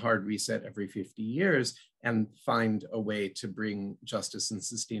 and a hard reset every 50 years and find a way to bring justice and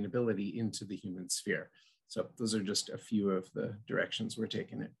sustainability into the human sphere. So those are just a few of the directions we're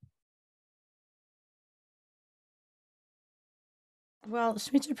taking it. Well,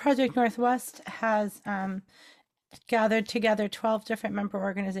 Shmita Project Northwest has gathered together 12 different member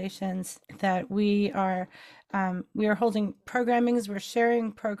organizations that we are holding programmings, we're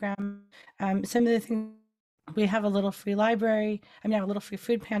sharing program. Some of the things, we have a little free library, a little free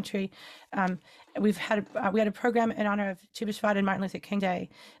food pantry. We had a program in honor of Tu B'Shvat and Martin Luther King Day,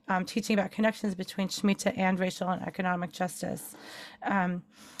 teaching about connections between Shmita and racial and economic justice.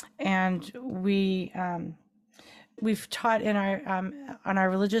 And we've taught in our on our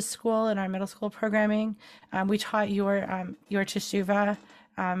religious school and our middle school programming. We taught your teshuva,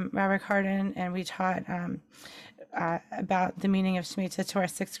 Rabbi Cardin, and we taught about the meaning of Shmita to our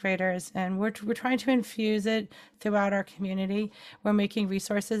 6th graders, and we're trying to infuse it throughout our community. We're making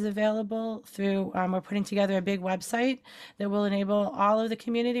resources available through, we're putting together a big website that will enable all of the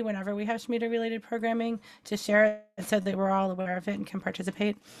community, whenever we have Shmita related programming, to share it so that we're all aware of it and can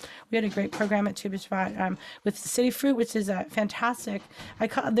participate. We had a great program at Tu B'Shvat with City Fruit, which is fantastic.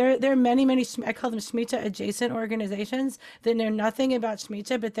 There are many, I call them Shmita adjacent organizations that know nothing about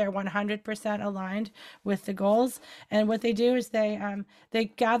Shmita, but they're 100% aligned with the goals. And what they do is they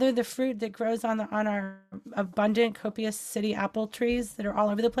gather the fruit that grows on our abundant, copious city apple trees that are all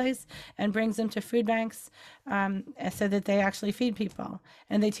over the place and brings them to food banks so that they actually feed people.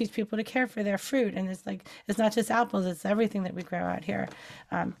 And they teach people to care for their fruit. And it's not just apples, it's everything that we grow out here.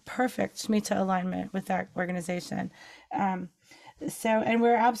 Perfect Shmita alignment with that organization. And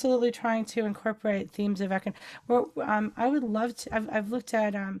we're absolutely trying to incorporate themes of I would love to. I've looked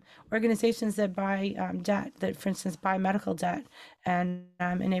at organizations that buy debt, that, for instance, buy medical debt and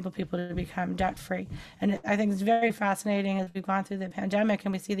enable people to become debt free. And I think it's very fascinating as we've gone through the pandemic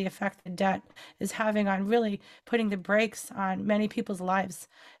and we see the effect that debt is having on really putting the brakes on many people's lives.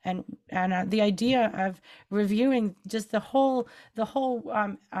 And the idea of reviewing just the whole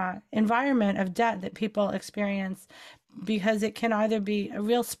environment of debt that people experience, because it can either be a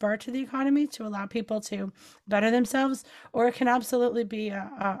real spur to the economy to allow people to better themselves, or it can absolutely be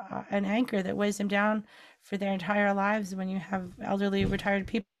an anchor that weighs them down for their entire lives when you have elderly retired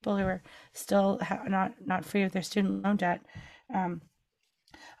people who are still not free of their student loan debt.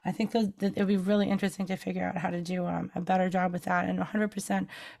 I think that it would be really interesting to figure out how to do a better job with that. And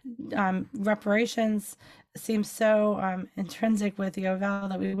 100% reparations seems so intrinsic with the Yovel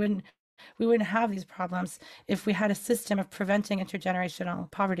that we wouldn't have these problems if we had a system of preventing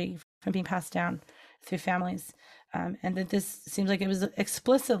intergenerational poverty from being passed down through families. And that this seems like it was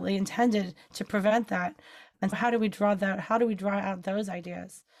explicitly intended to prevent that. And how do we draw out those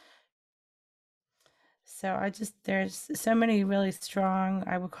ideas? So there's so many really strong,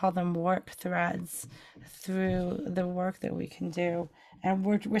 I would call them warp threads through the work that we can do. And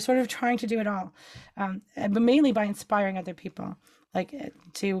we're sort of trying to do it all, but mainly by inspiring other people, like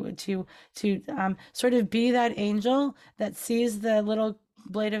to sort of be that angel that sees the little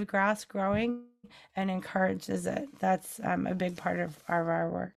blade of grass growing and encourages it. That's a big part of our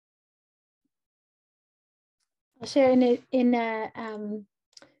work. I'll share in a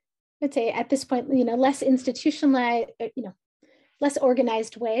let's say at this point, less institutionalized, less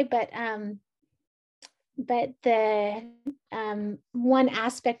organized way, but the one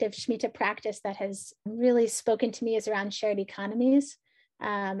aspect of Shmita practice that has really spoken to me is around shared economies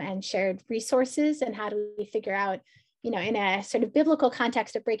and shared resources, and how do we figure out, in a sort of biblical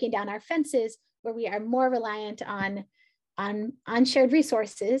context of breaking down our fences, where we are more reliant on shared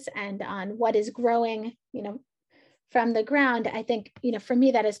resources and on what is growing, from the ground. I think, for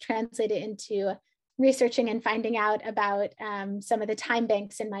me, that has translated into researching and finding out about some of the time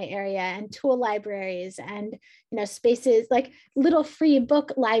banks in my area and tool libraries and, spaces like little free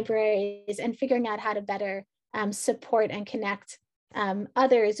book libraries, and figuring out how to better support and connect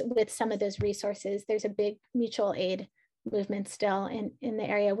others with some of those resources. There's a big mutual aid movement still in the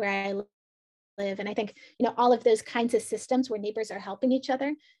area where I live. And I think, all of those kinds of systems where neighbors are helping each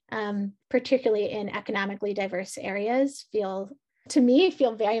other, particularly in economically diverse areas, feel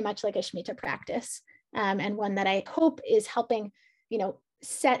very much like a Shmita practice, and one that I hope is helping,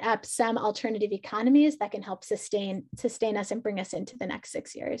 set up some alternative economies that can help sustain us and bring us into the next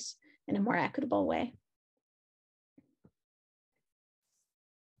 6 years in a more equitable way.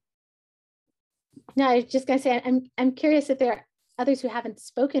 No, I was just gonna say, I'm curious if there are others who haven't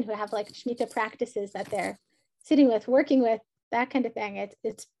spoken, who have like Shmita practices that they're sitting with, working with, that kind of thing.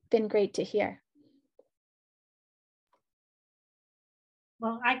 It's been great to hear.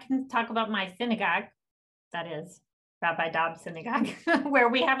 Well, I can talk about my synagogue, that is Rabbi Dobbs Synagogue, where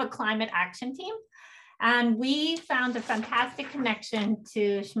we have a climate action team. And we found a fantastic connection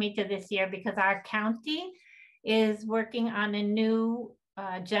to Shmita this year because our county is working on a new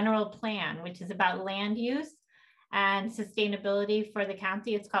general plan, which is about land use and sustainability for the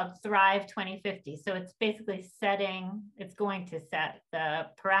county. It's called Thrive 2050. So it's basically it's going to set the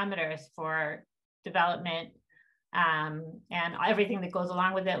parameters for development and everything that goes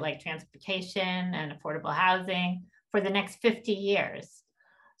along with it, like transportation and affordable housing for the next 50 years.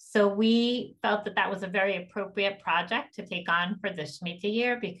 So we felt that that was a very appropriate project to take on for the Shmita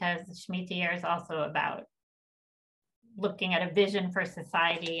year, because the Shmita year is also about looking at a vision for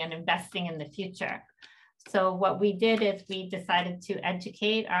society and investing in the future. So what we did is we decided to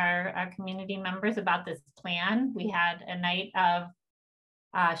educate our community members about this plan. We had a night of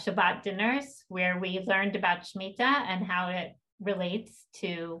Shabbat dinners where we learned about Shmita and how it relates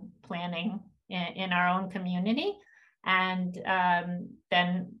to planning in our own community. And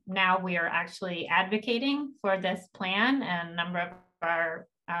then now we are actually advocating for this plan, and a number of our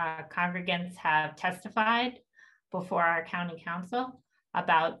congregants have testified before our county council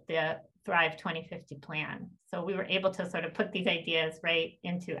about the Thrive 2050 plan. So we were able to sort of put these ideas right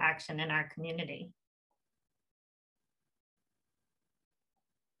into action in our community.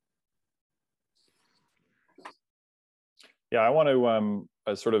 Yeah, I want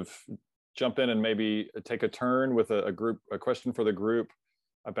to sort of jump in and maybe take a turn with a question for the group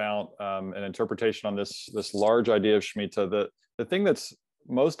about an interpretation on this large idea of Shmita. The thing that's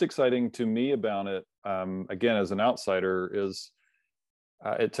most exciting to me about it, again, as an outsider, is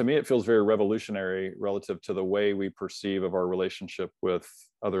to me, it feels very revolutionary relative to the way we perceive of our relationship with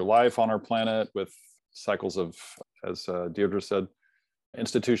other life on our planet, with cycles of, as Deirdre said,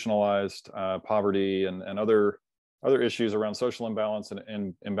 institutionalized poverty and other issues around social imbalance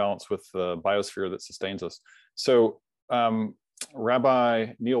and imbalance with the biosphere that sustains us. So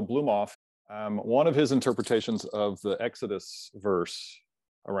Rabbi Neil Blumoff, one of his interpretations of the Exodus verse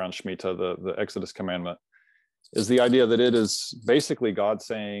around Shmita, the Exodus commandment, is the idea that it is basically God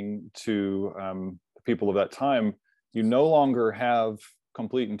saying to the people of that time, you no longer have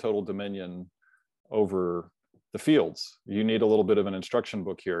complete and total dominion over the fields. You need a little bit of an instruction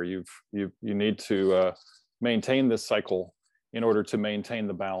book here. You need to maintain this cycle in order to maintain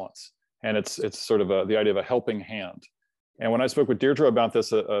the balance. And it's sort of the idea of a helping hand. And when I spoke with Deirdre about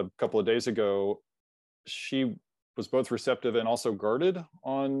this a couple of days ago, she was both receptive and also guarded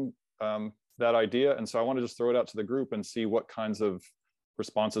on that idea. And so I want to just throw it out to the group and see what kinds of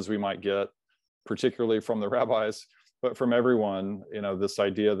responses we might get, particularly from the rabbis, but from everyone, this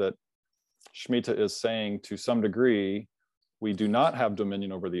idea that Shmita is saying to some degree, we do not have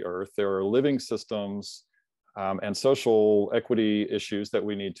dominion over the earth. There are living systems and social equity issues that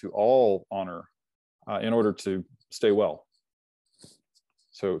we need to all honor in order to stay well.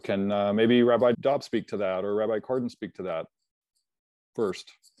 So can maybe Rabbi Dobbs speak to that, or Rabbi Carden speak to that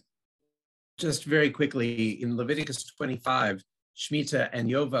first? Just very quickly, in Leviticus 25, Shmita and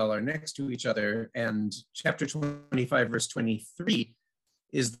Yovel are next to each other, and chapter 25, verse 23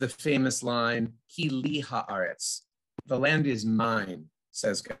 is the famous line, Ki li haaretz, the land is mine,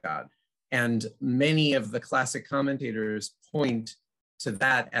 says God. And many of the classic commentators point to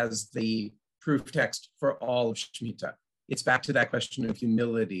that as the proof text for all of Shmita. It's back to that question of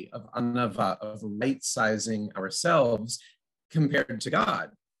humility, of anava, of right-sizing ourselves compared to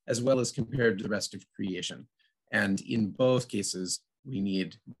God, as well as compared to the rest of creation. And in both cases, we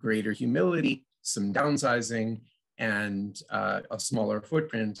need greater humility, some downsizing, and a smaller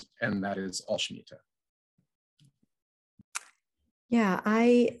footprint, and that is all Shmita. Yeah,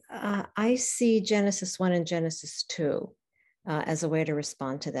 I see Genesis 1 and Genesis 2 as a way to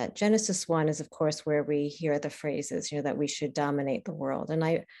respond to that. Genesis 1 is, of course, where we hear the phrases, that we should dominate the world. And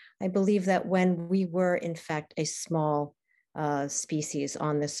I believe that when we were, in fact, a small species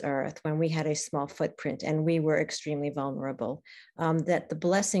on this earth, when we had a small footprint and we were extremely vulnerable, that the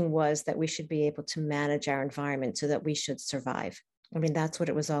blessing was that we should be able to manage our environment so that we should survive. I mean, that's what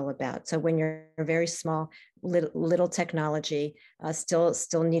it was all about. So when you're very small, little technology, still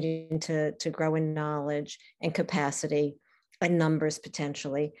needing to grow in knowledge and capacity and numbers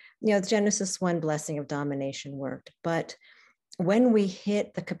potentially, Genesis 1 blessing of domination worked. But when we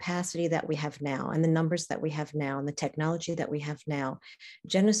hit the capacity that we have now and the numbers that we have now and the technology that we have now,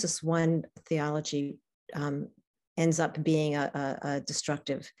 Genesis 1 theology ends up being a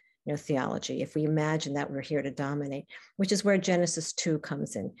destructive theology. If we imagine that we're here to dominate, which is where Genesis 2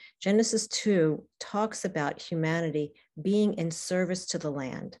 comes in. Genesis 2 talks about humanity being in service to the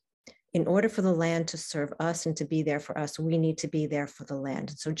land, in order for the land to serve us and to be there for us, we need to be there for the land.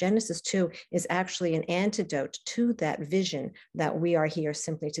 And so Genesis 2 is actually an antidote to that vision that we are here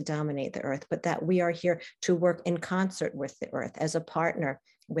simply to dominate the earth, but that we are here to work in concert with the earth, as a partner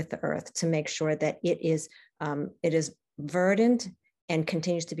with the earth, to make sure that it is verdant and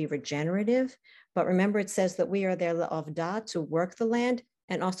continues to be regenerative. But remember, it says that we are there la'avdah, to work the land,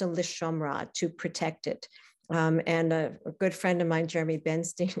 and also lishomra, to protect it. And a good friend of mine, Jeremy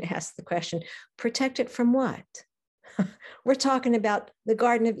Benstein, asked the question, protect it from what? We're talking about the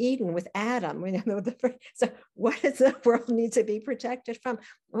Garden of Eden with Adam. So what does the world need to be protected from?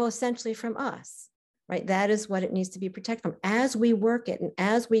 Well, essentially from us, right? That is what it needs to be protected from. As we work it and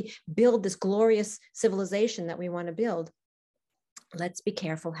as we build this glorious civilization that we want to build, let's be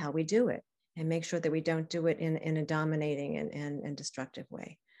careful how we do it and make sure that we don't do it in a dominating and destructive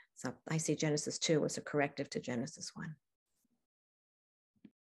way. So I see Genesis 2 as a corrective to Genesis 1. Are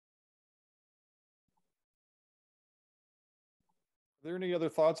there any other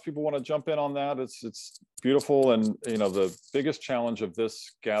thoughts people want to jump in on that? It's beautiful. And, you know, the biggest challenge of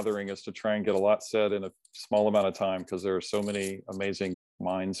this gathering is to try and get a lot said in a small amount of time, because there are so many amazing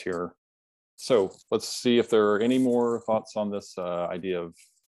minds here. So let's see if there are any more thoughts on this idea of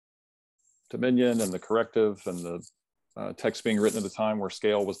dominion and the corrective and the text being written at a time where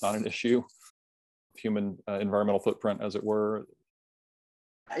scale was not an issue, human environmental footprint, as it were.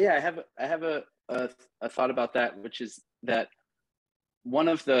 Yeah, I have a thought about that, which is that one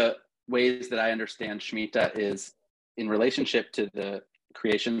of the ways that I understand Shmita is in relationship to the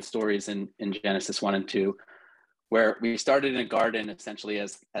creation stories in Genesis 1 and 2, where we started in a garden essentially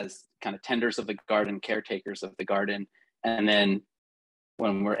as kind of tenders of the garden, caretakers of the garden. And then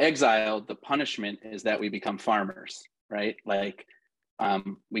when we're exiled, the punishment is that we become farmers, right? Like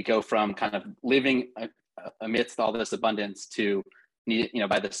we go from kind of living amidst all this abundance to,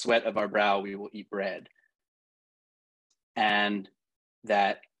 by the sweat of our brow, we will eat bread. And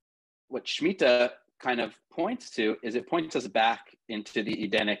that what Shmita kind of points to is it points us back into the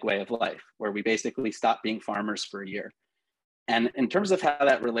Edenic way of life, where we basically stop being farmers for a year. And in terms of how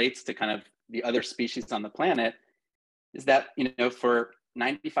that relates to kind of the other species on the planet, is that, for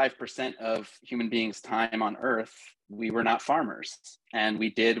 95% of human beings' time on Earth, we were not farmers. And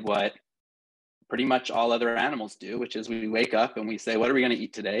we did what pretty much all other animals do, which is we wake up and we say, what are we going to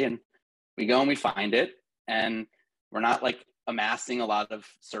eat today? And we go and we find it. And we're not like amassing a lot of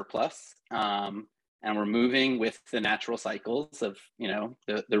surplus. And we're moving with the natural cycles of,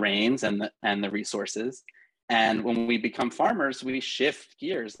 the rains and the resources. And when we become farmers, we shift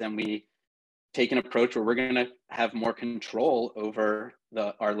gears and we take an approach where we're going to have more control over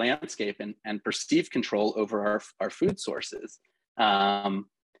our landscape and perceived control over our food sources.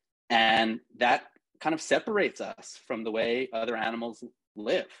 And that kind of separates us from the way other animals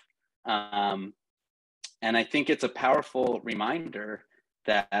live. And I think it's a powerful reminder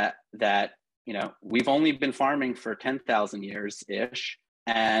that we've only been farming for 10,000 years-ish,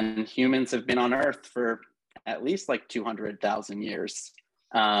 and humans have been on Earth for at least like 200,000 years.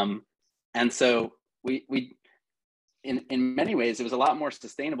 And so we in many ways, it was a lot more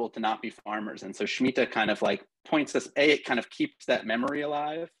sustainable to not be farmers. And so Shmita kind of like points us, it kind of keeps that memory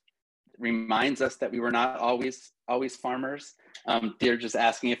alive, reminds us that we were not always farmers. They're just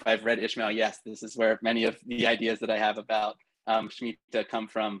asking if I've read Ishmael. Yes, this is where many of the ideas that I have about Shmita come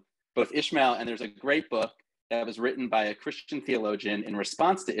from, both Ishmael, and there's a great book that was written by a Christian theologian in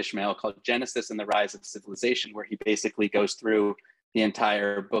response to Ishmael called Genesis and the Rise of Civilization, where he basically goes through the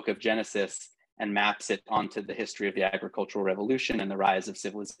entire book of Genesis and maps it onto the history of the agricultural revolution and the rise of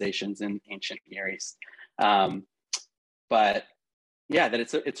civilizations in ancient Near East. But yeah, that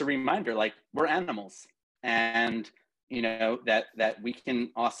it's a reminder, like we're animals, and that we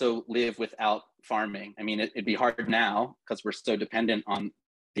can also live without farming. I mean, it'd be hard now because we're so dependent on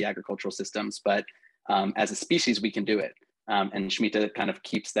the agricultural systems, but as a species, we can do it. And Shmita kind of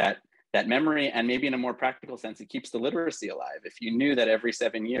keeps that memory, and maybe in a more practical sense, it keeps the literacy alive. If you knew that every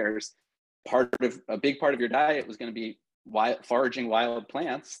 7 years, a big part of your diet was going to be foraging wild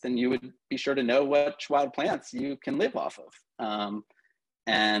plants, then you would be sure to know which wild plants you can live off of.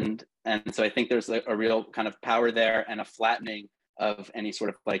 And so I think there's a real kind of power there and a flattening of any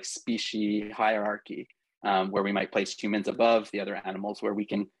sort of like species hierarchy, where we might place humans above the other animals, where we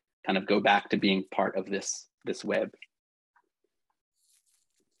can kind of go back to being part of this web.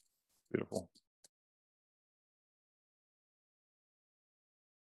 Beautiful.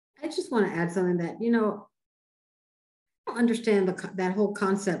 I just want to add something that, I don't understand that whole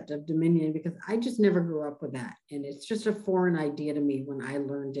concept of dominion, because I just never grew up with that. And it's just a foreign idea to me when I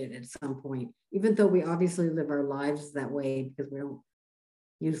learned it at some point, even though we obviously live our lives that way because we don't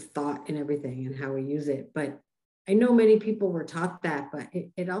use thought in everything and how we use it. But I know many people were taught that, but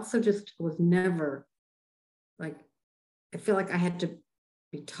it also just was never like, I feel like I had to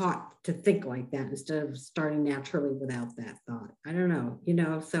be taught to think like that instead of starting naturally without that thought. I don't know, you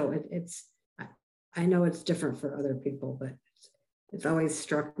know, so I know it's different for other people, but it's always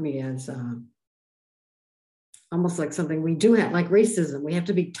struck me as almost like something we do have, like racism. We have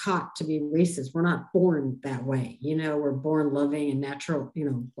to be taught to be racist. We're not born that way. You know, we're born loving and natural,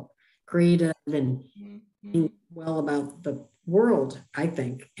 you know, creative and well about the world, I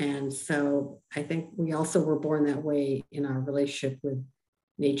think. And so I think we also were born that way in our relationship with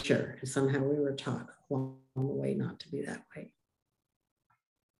nature. And somehow we were taught along the way not to be that way.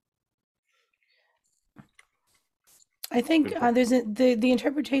 I think there's the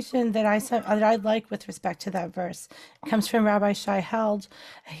interpretation that I like with respect to that verse comes from Rabbi Shai Held.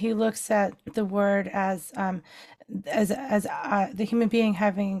 He looks at the word as the human being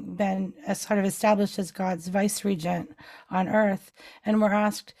having been sort of established as God's vice regent on earth, and we're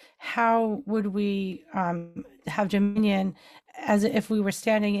asked how would we have dominion as if we were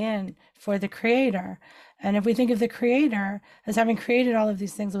standing in for the Creator. And if we think of the Creator as having created all of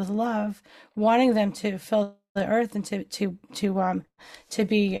these things with love, wanting them to fill the earth and to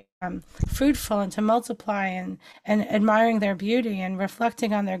be fruitful and to multiply and admiring their beauty and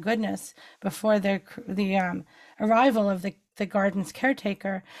reflecting on their goodness before the arrival of the garden's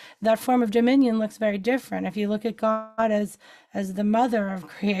caretaker, that form of dominion looks very different. If you look at God as the mother of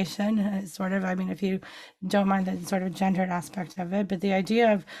creation, sort of, I mean, if you don't mind the sort of gendered aspect of it, but the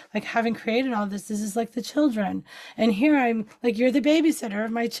idea of like having created all this is like the children. And here I'm like, you're the babysitter of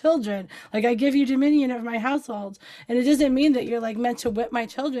my children. Like I give you dominion of my household. And it doesn't mean that you're like meant to whip my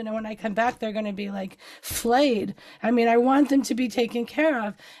children and when I come back, they're going to be like flayed. I mean, I want them to be taken care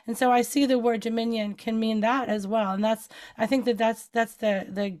of. And so I see the word dominion can mean that as well. And I think that's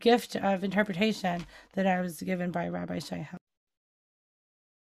the gift of interpretation that I was given by Rabbi Shai.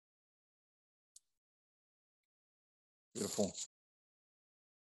 Beautiful.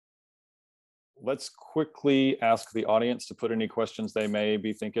 Let's quickly ask the audience to put any questions they may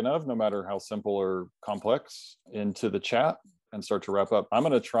be thinking of, no matter how simple or complex, into the chat and start to wrap up. I'm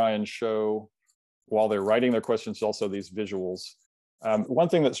going to try and show, while they're writing their questions, also these visuals. One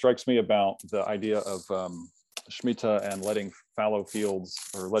thing that strikes me about the idea of Shmita and letting fallow fields,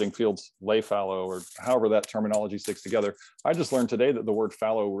 or letting fields lay fallow, or however that terminology sticks together, I just learned today that the word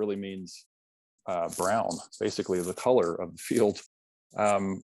fallow really means brown, basically the color of the field.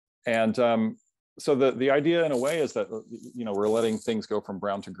 So the idea in a way is that, you know, we're letting things go from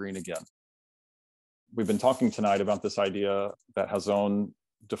brown to green again. We've been talking tonight about this idea that Hazon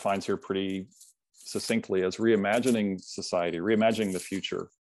defines here pretty succinctly as reimagining society, reimagining the future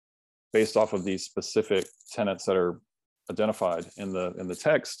based off of these specific tenets that are identified in the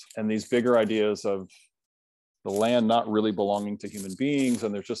text, and these bigger ideas of the land not really belonging to human beings.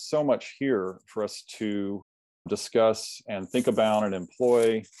 And there's just so much here for us to discuss and think about and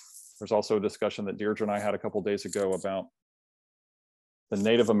employ. There's also a discussion that Deirdre and I had a couple of days ago about the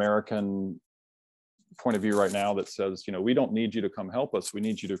Native American point of view right now that says, you know, we don't need you to come help us. We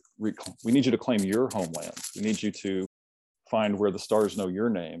need you to claim your homeland. We need you to find where the stars know your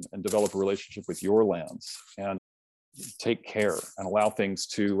name and develop a relationship with your lands and take care and allow things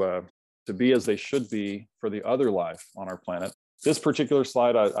to be as they should be for the other life on our planet. This particular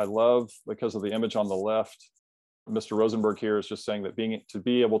slide I love because of the image on the left. Mr. Rosenberg here is just saying that to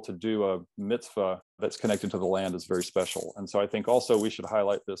be able to do a mitzvah that's connected to the land is very special. And so I think also we should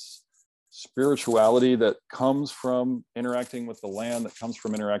highlight this spirituality that comes from interacting with the land, that comes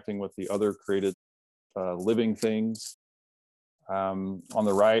from interacting with the other created living things. On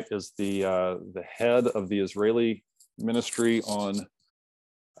the right is the head of the Israeli ministry on,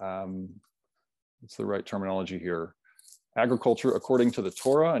 what's the right terminology here? Agriculture according to the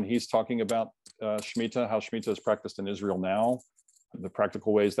Torah, and he's talking about Shmita, how Shmita is practiced in Israel now, the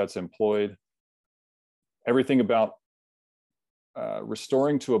practical ways that's employed. Everything about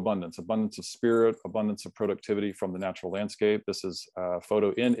restoring to abundance of spirit, abundance of productivity from the natural landscape. This is a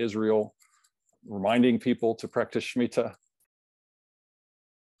photo in Israel, reminding people to practice Shmita.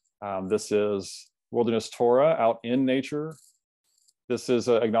 This is Wilderness Torah out in nature. This is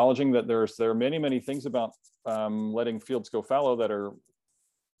acknowledging that there are many, many things about letting fields go fallow that are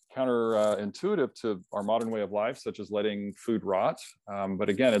counterintuitive to our modern way of life, such as letting food rot. But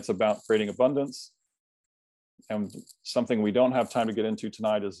again, it's about creating abundance. And something we don't have time to get into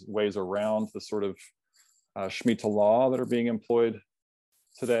tonight is ways around the sort of Shmita law that are being employed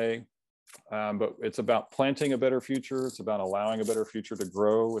today. But it's about planting a better future. It's about allowing a better future to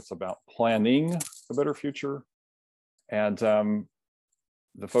grow. It's about planning a better future. And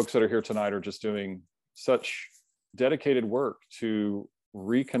the folks that are here tonight are just doing such dedicated work to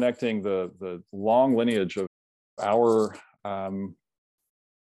reconnecting the long lineage of our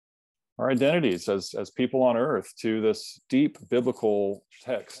identities as people on earth to this deep biblical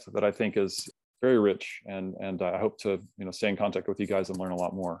text that I think is very rich, and I hope to stay in contact with you guys and learn a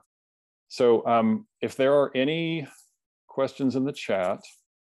lot more. So if there are any questions in the chat,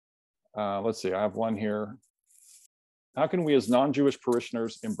 let's see, I have one here. How can we as non-Jewish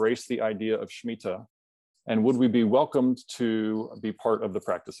parishioners embrace the idea of Shmita, and would we be welcomed to be part of the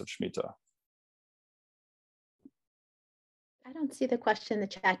practice of Shmita? I don't see the question in the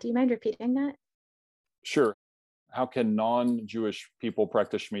chat. Do you mind repeating that? Sure. How can non-Jewish people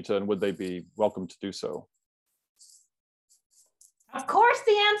practice Shmita, and would they be welcome to do so? Of course,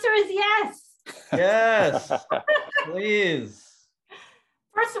 the answer is yes. Yes, please.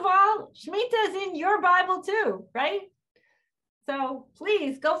 First of all, Shmita is in your Bible too, right? So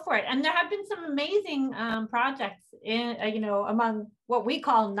please go for it. And there have been some amazing projects in, among what we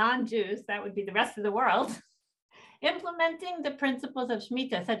call non-Jews, that would be the rest of the world, implementing the principles of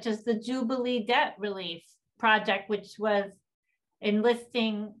Shmita, such as the Jubilee Debt Relief Project, which was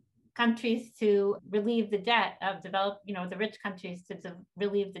enlisting countries to relieve the debt of the rich countries to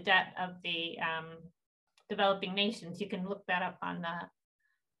relieve the debt of the developing nations. You can look that up on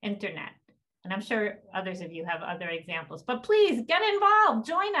the internet. And I'm sure others of you have other examples, but please get involved,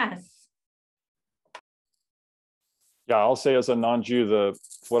 join us. Yeah, I'll say as a non-Jew,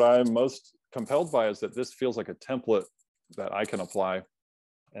 what I'm most compelled by is that this feels like a template that I can apply.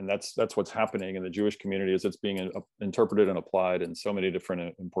 And that's what's happening in the Jewish community, is it's being interpreted and applied in so many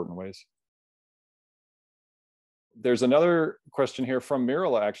different important ways. There's another question here from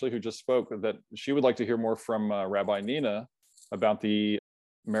Mirala, actually, who just spoke, that she would like to hear more from Rabbi Nina about the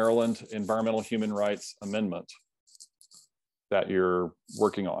Maryland Environmental Human Rights Amendment that you're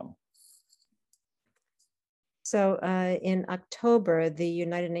working on. So in October, the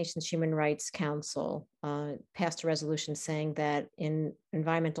United Nations Human Rights Council passed a resolution saying that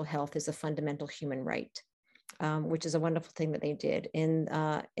environmental health is a fundamental human right, which is a wonderful thing that they did. In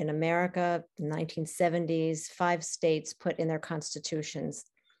America, in the 1970s, 5 states put in their constitutions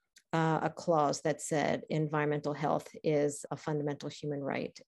a clause that said environmental health is a fundamental human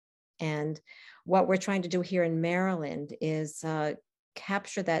right. And what we're trying to do here in Maryland is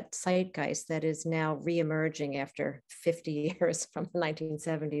capture that zeitgeist that is now reemerging after 50 years from the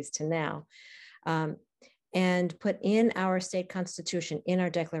 1970s to now, and put in our state constitution, in our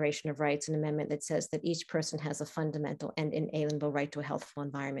Declaration of Rights, an amendment that says that each person has a fundamental and inalienable right to a healthful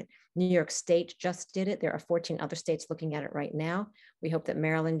environment. New York State just did it. There are 14 other states looking at it right now. We hope that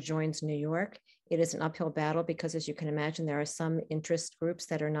Maryland joins New York. It is an uphill battle because, as you can imagine, there are some interest groups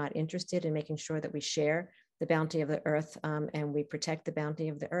that are not interested in making sure that we share the bounty of the earth and we protect the bounty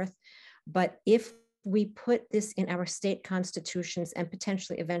of the earth. But if we put this in our state constitutions and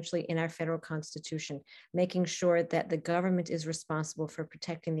potentially eventually in our federal constitution, making sure that the government is responsible for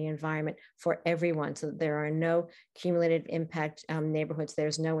protecting the environment for everyone, so that there are no cumulative impact neighborhoods,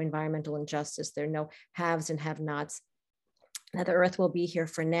 there's no environmental injustice, there are no haves and have-nots, that the earth will be here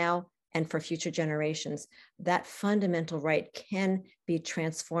for now and for future generations. That fundamental right can be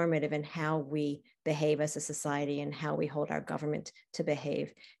transformative in how we behave as a society and how we hold our government to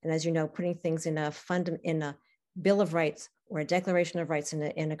behave. And as you know, putting things in a Bill of Rights or a Declaration of Rights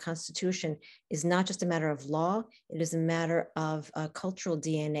in a constitution is not just a matter of law, it is a matter of cultural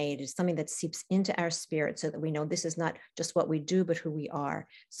DNA. It is something that seeps into our spirit so that we know this is not just what we do, but who we are.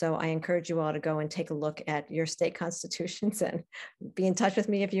 So I encourage you all to go and take a look at your state constitutions and be in touch with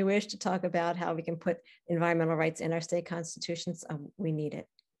me if you wish to talk about how we can put environmental rights in our state constitutions. We need it.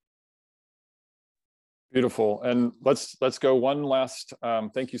 Beautiful. And let's go one last,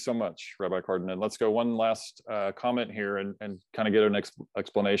 thank you so much, Rabbi Cardin. Let's go one last comment here and kind of get an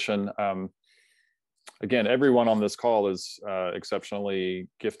explanation. Again, everyone on this call is exceptionally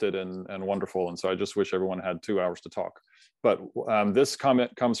gifted and wonderful. And so I just wish everyone had 2 hours to talk. But this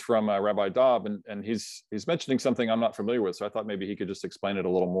comment comes from Rabbi Dobb, and he's mentioning something I'm not familiar with. So I thought maybe he could just explain it a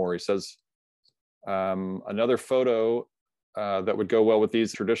little more. He says, another photo that would go well with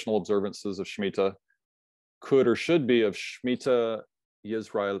these traditional observances of Shmita could or should be of Shmita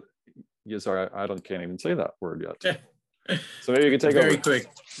Yisrael. I can't even say that word yet. So maybe you can take over.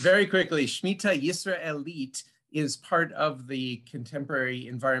 Very quickly. Shmita Yisraelit is part of the contemporary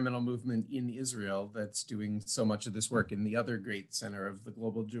environmental movement in Israel that's doing so much of this work in the other great center of the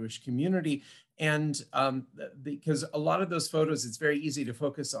global Jewish community. And because a lot of those photos, it's very easy to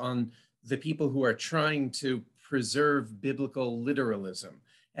focus on the people who are trying to preserve biblical literalism.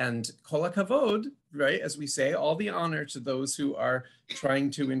 And kol hakavod, right, as we say, all the honor to those who are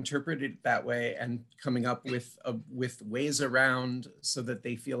trying to interpret it that way and coming up with ways around so that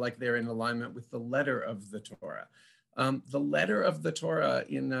they feel like they're in alignment with the letter of the Torah. The letter of the Torah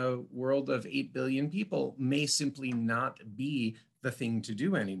in a world of 8 billion people may simply not be the thing to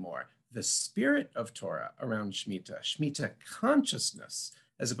do anymore. The spirit of Torah around Shmita consciousness,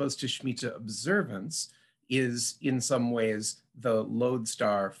 as opposed to Shmita observance, is in some ways the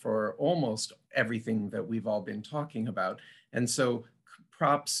lodestar for almost everything that we've all been talking about. And so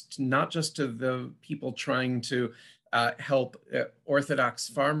props not just to the people trying to help Orthodox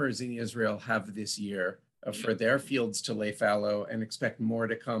farmers in Israel have this year for their fields to lay fallow, and expect more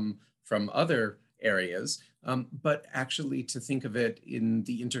to come from other areas, but actually to think of it in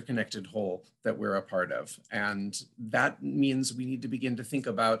the interconnected whole that we're a part of. And that means we need to begin to think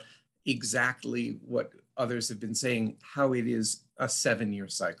about exactly what others have been saying, how it is a 7-year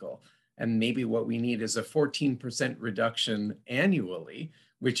cycle. And maybe what we need is a 14% reduction annually,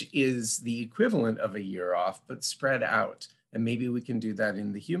 which is the equivalent of a year off, but spread out. And maybe we can do that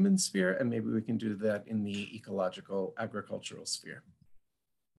in the human sphere, and maybe we can do that in the ecological, agricultural sphere.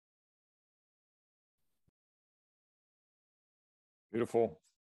 Beautiful.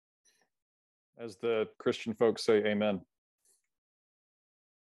 As the Christian folks say, amen.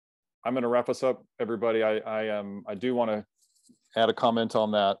 I'm going to wrap us up, everybody. I do want to add a comment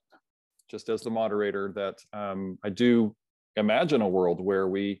on that, just as the moderator, that I do imagine a world where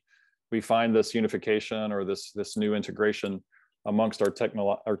we find this unification or this new integration amongst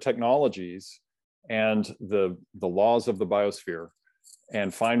our technologies and the laws of the biosphere,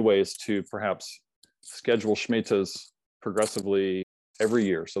 and find ways to perhaps schedule Shmitas progressively every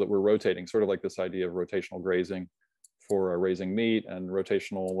year so that we're rotating, sort of like this idea of rotational grazing for raising meat, and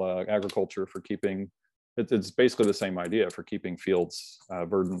rotational agriculture for keeping, it's basically the same idea for keeping fields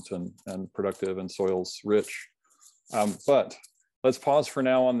verdant and productive and soils rich. But let's pause for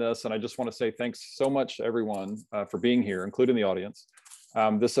now on this. And I just want to say thanks so much to everyone for being here, including the audience.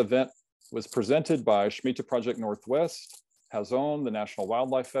 This event was presented by Shmita Project Northwest, Hazon, the National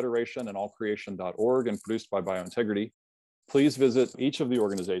Wildlife Federation, and allcreation.org, and produced by Biointegrity. Please visit each of the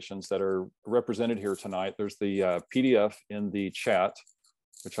organizations that are represented here tonight. There's the PDF in the chat,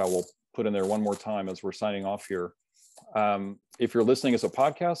 which I will put in there one more time as we're signing off here. If you're listening as a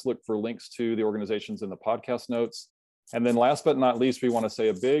podcast, look for links to the organizations in the podcast notes. And then last but not least, we want to say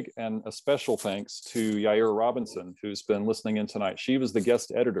a big and a special thanks to Yair Robinson, who's been listening in tonight. She was the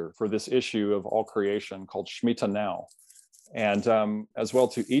guest editor for this issue of All Creation called Shmita Now. And as well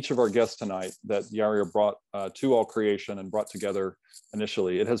to each of our guests tonight that Yair brought to All Creation and brought together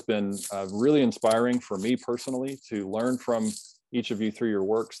initially. It has been really inspiring for me personally to learn from each of you through your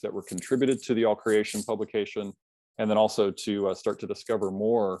works that were contributed to the All Creation publication, and then also to start to discover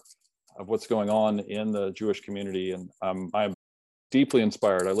more of what's going on in the Jewish community. And I'm deeply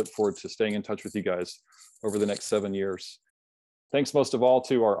inspired. I look forward to staying in touch with you guys over the next 7 years. Thanks most of all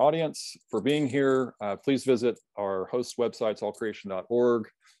to our audience for being here. Please visit our host websites, allcreation.org,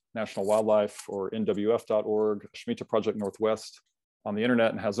 National Wildlife or NWF.org, Shmita Project Northwest on the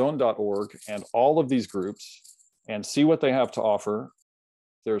internet, and Hazon.org, and all of these groups, and see what they have to offer.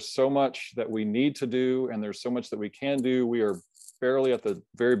 There's so much that we need to do, and there's so much that we can do. We are barely at the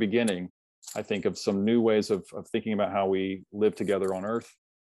very beginning, I think, of some new ways of thinking about how we live together on Earth.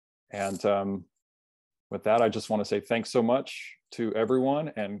 And with that, I just want to say thanks so much to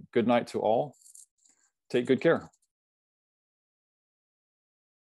everyone, and good night to all. Take good care.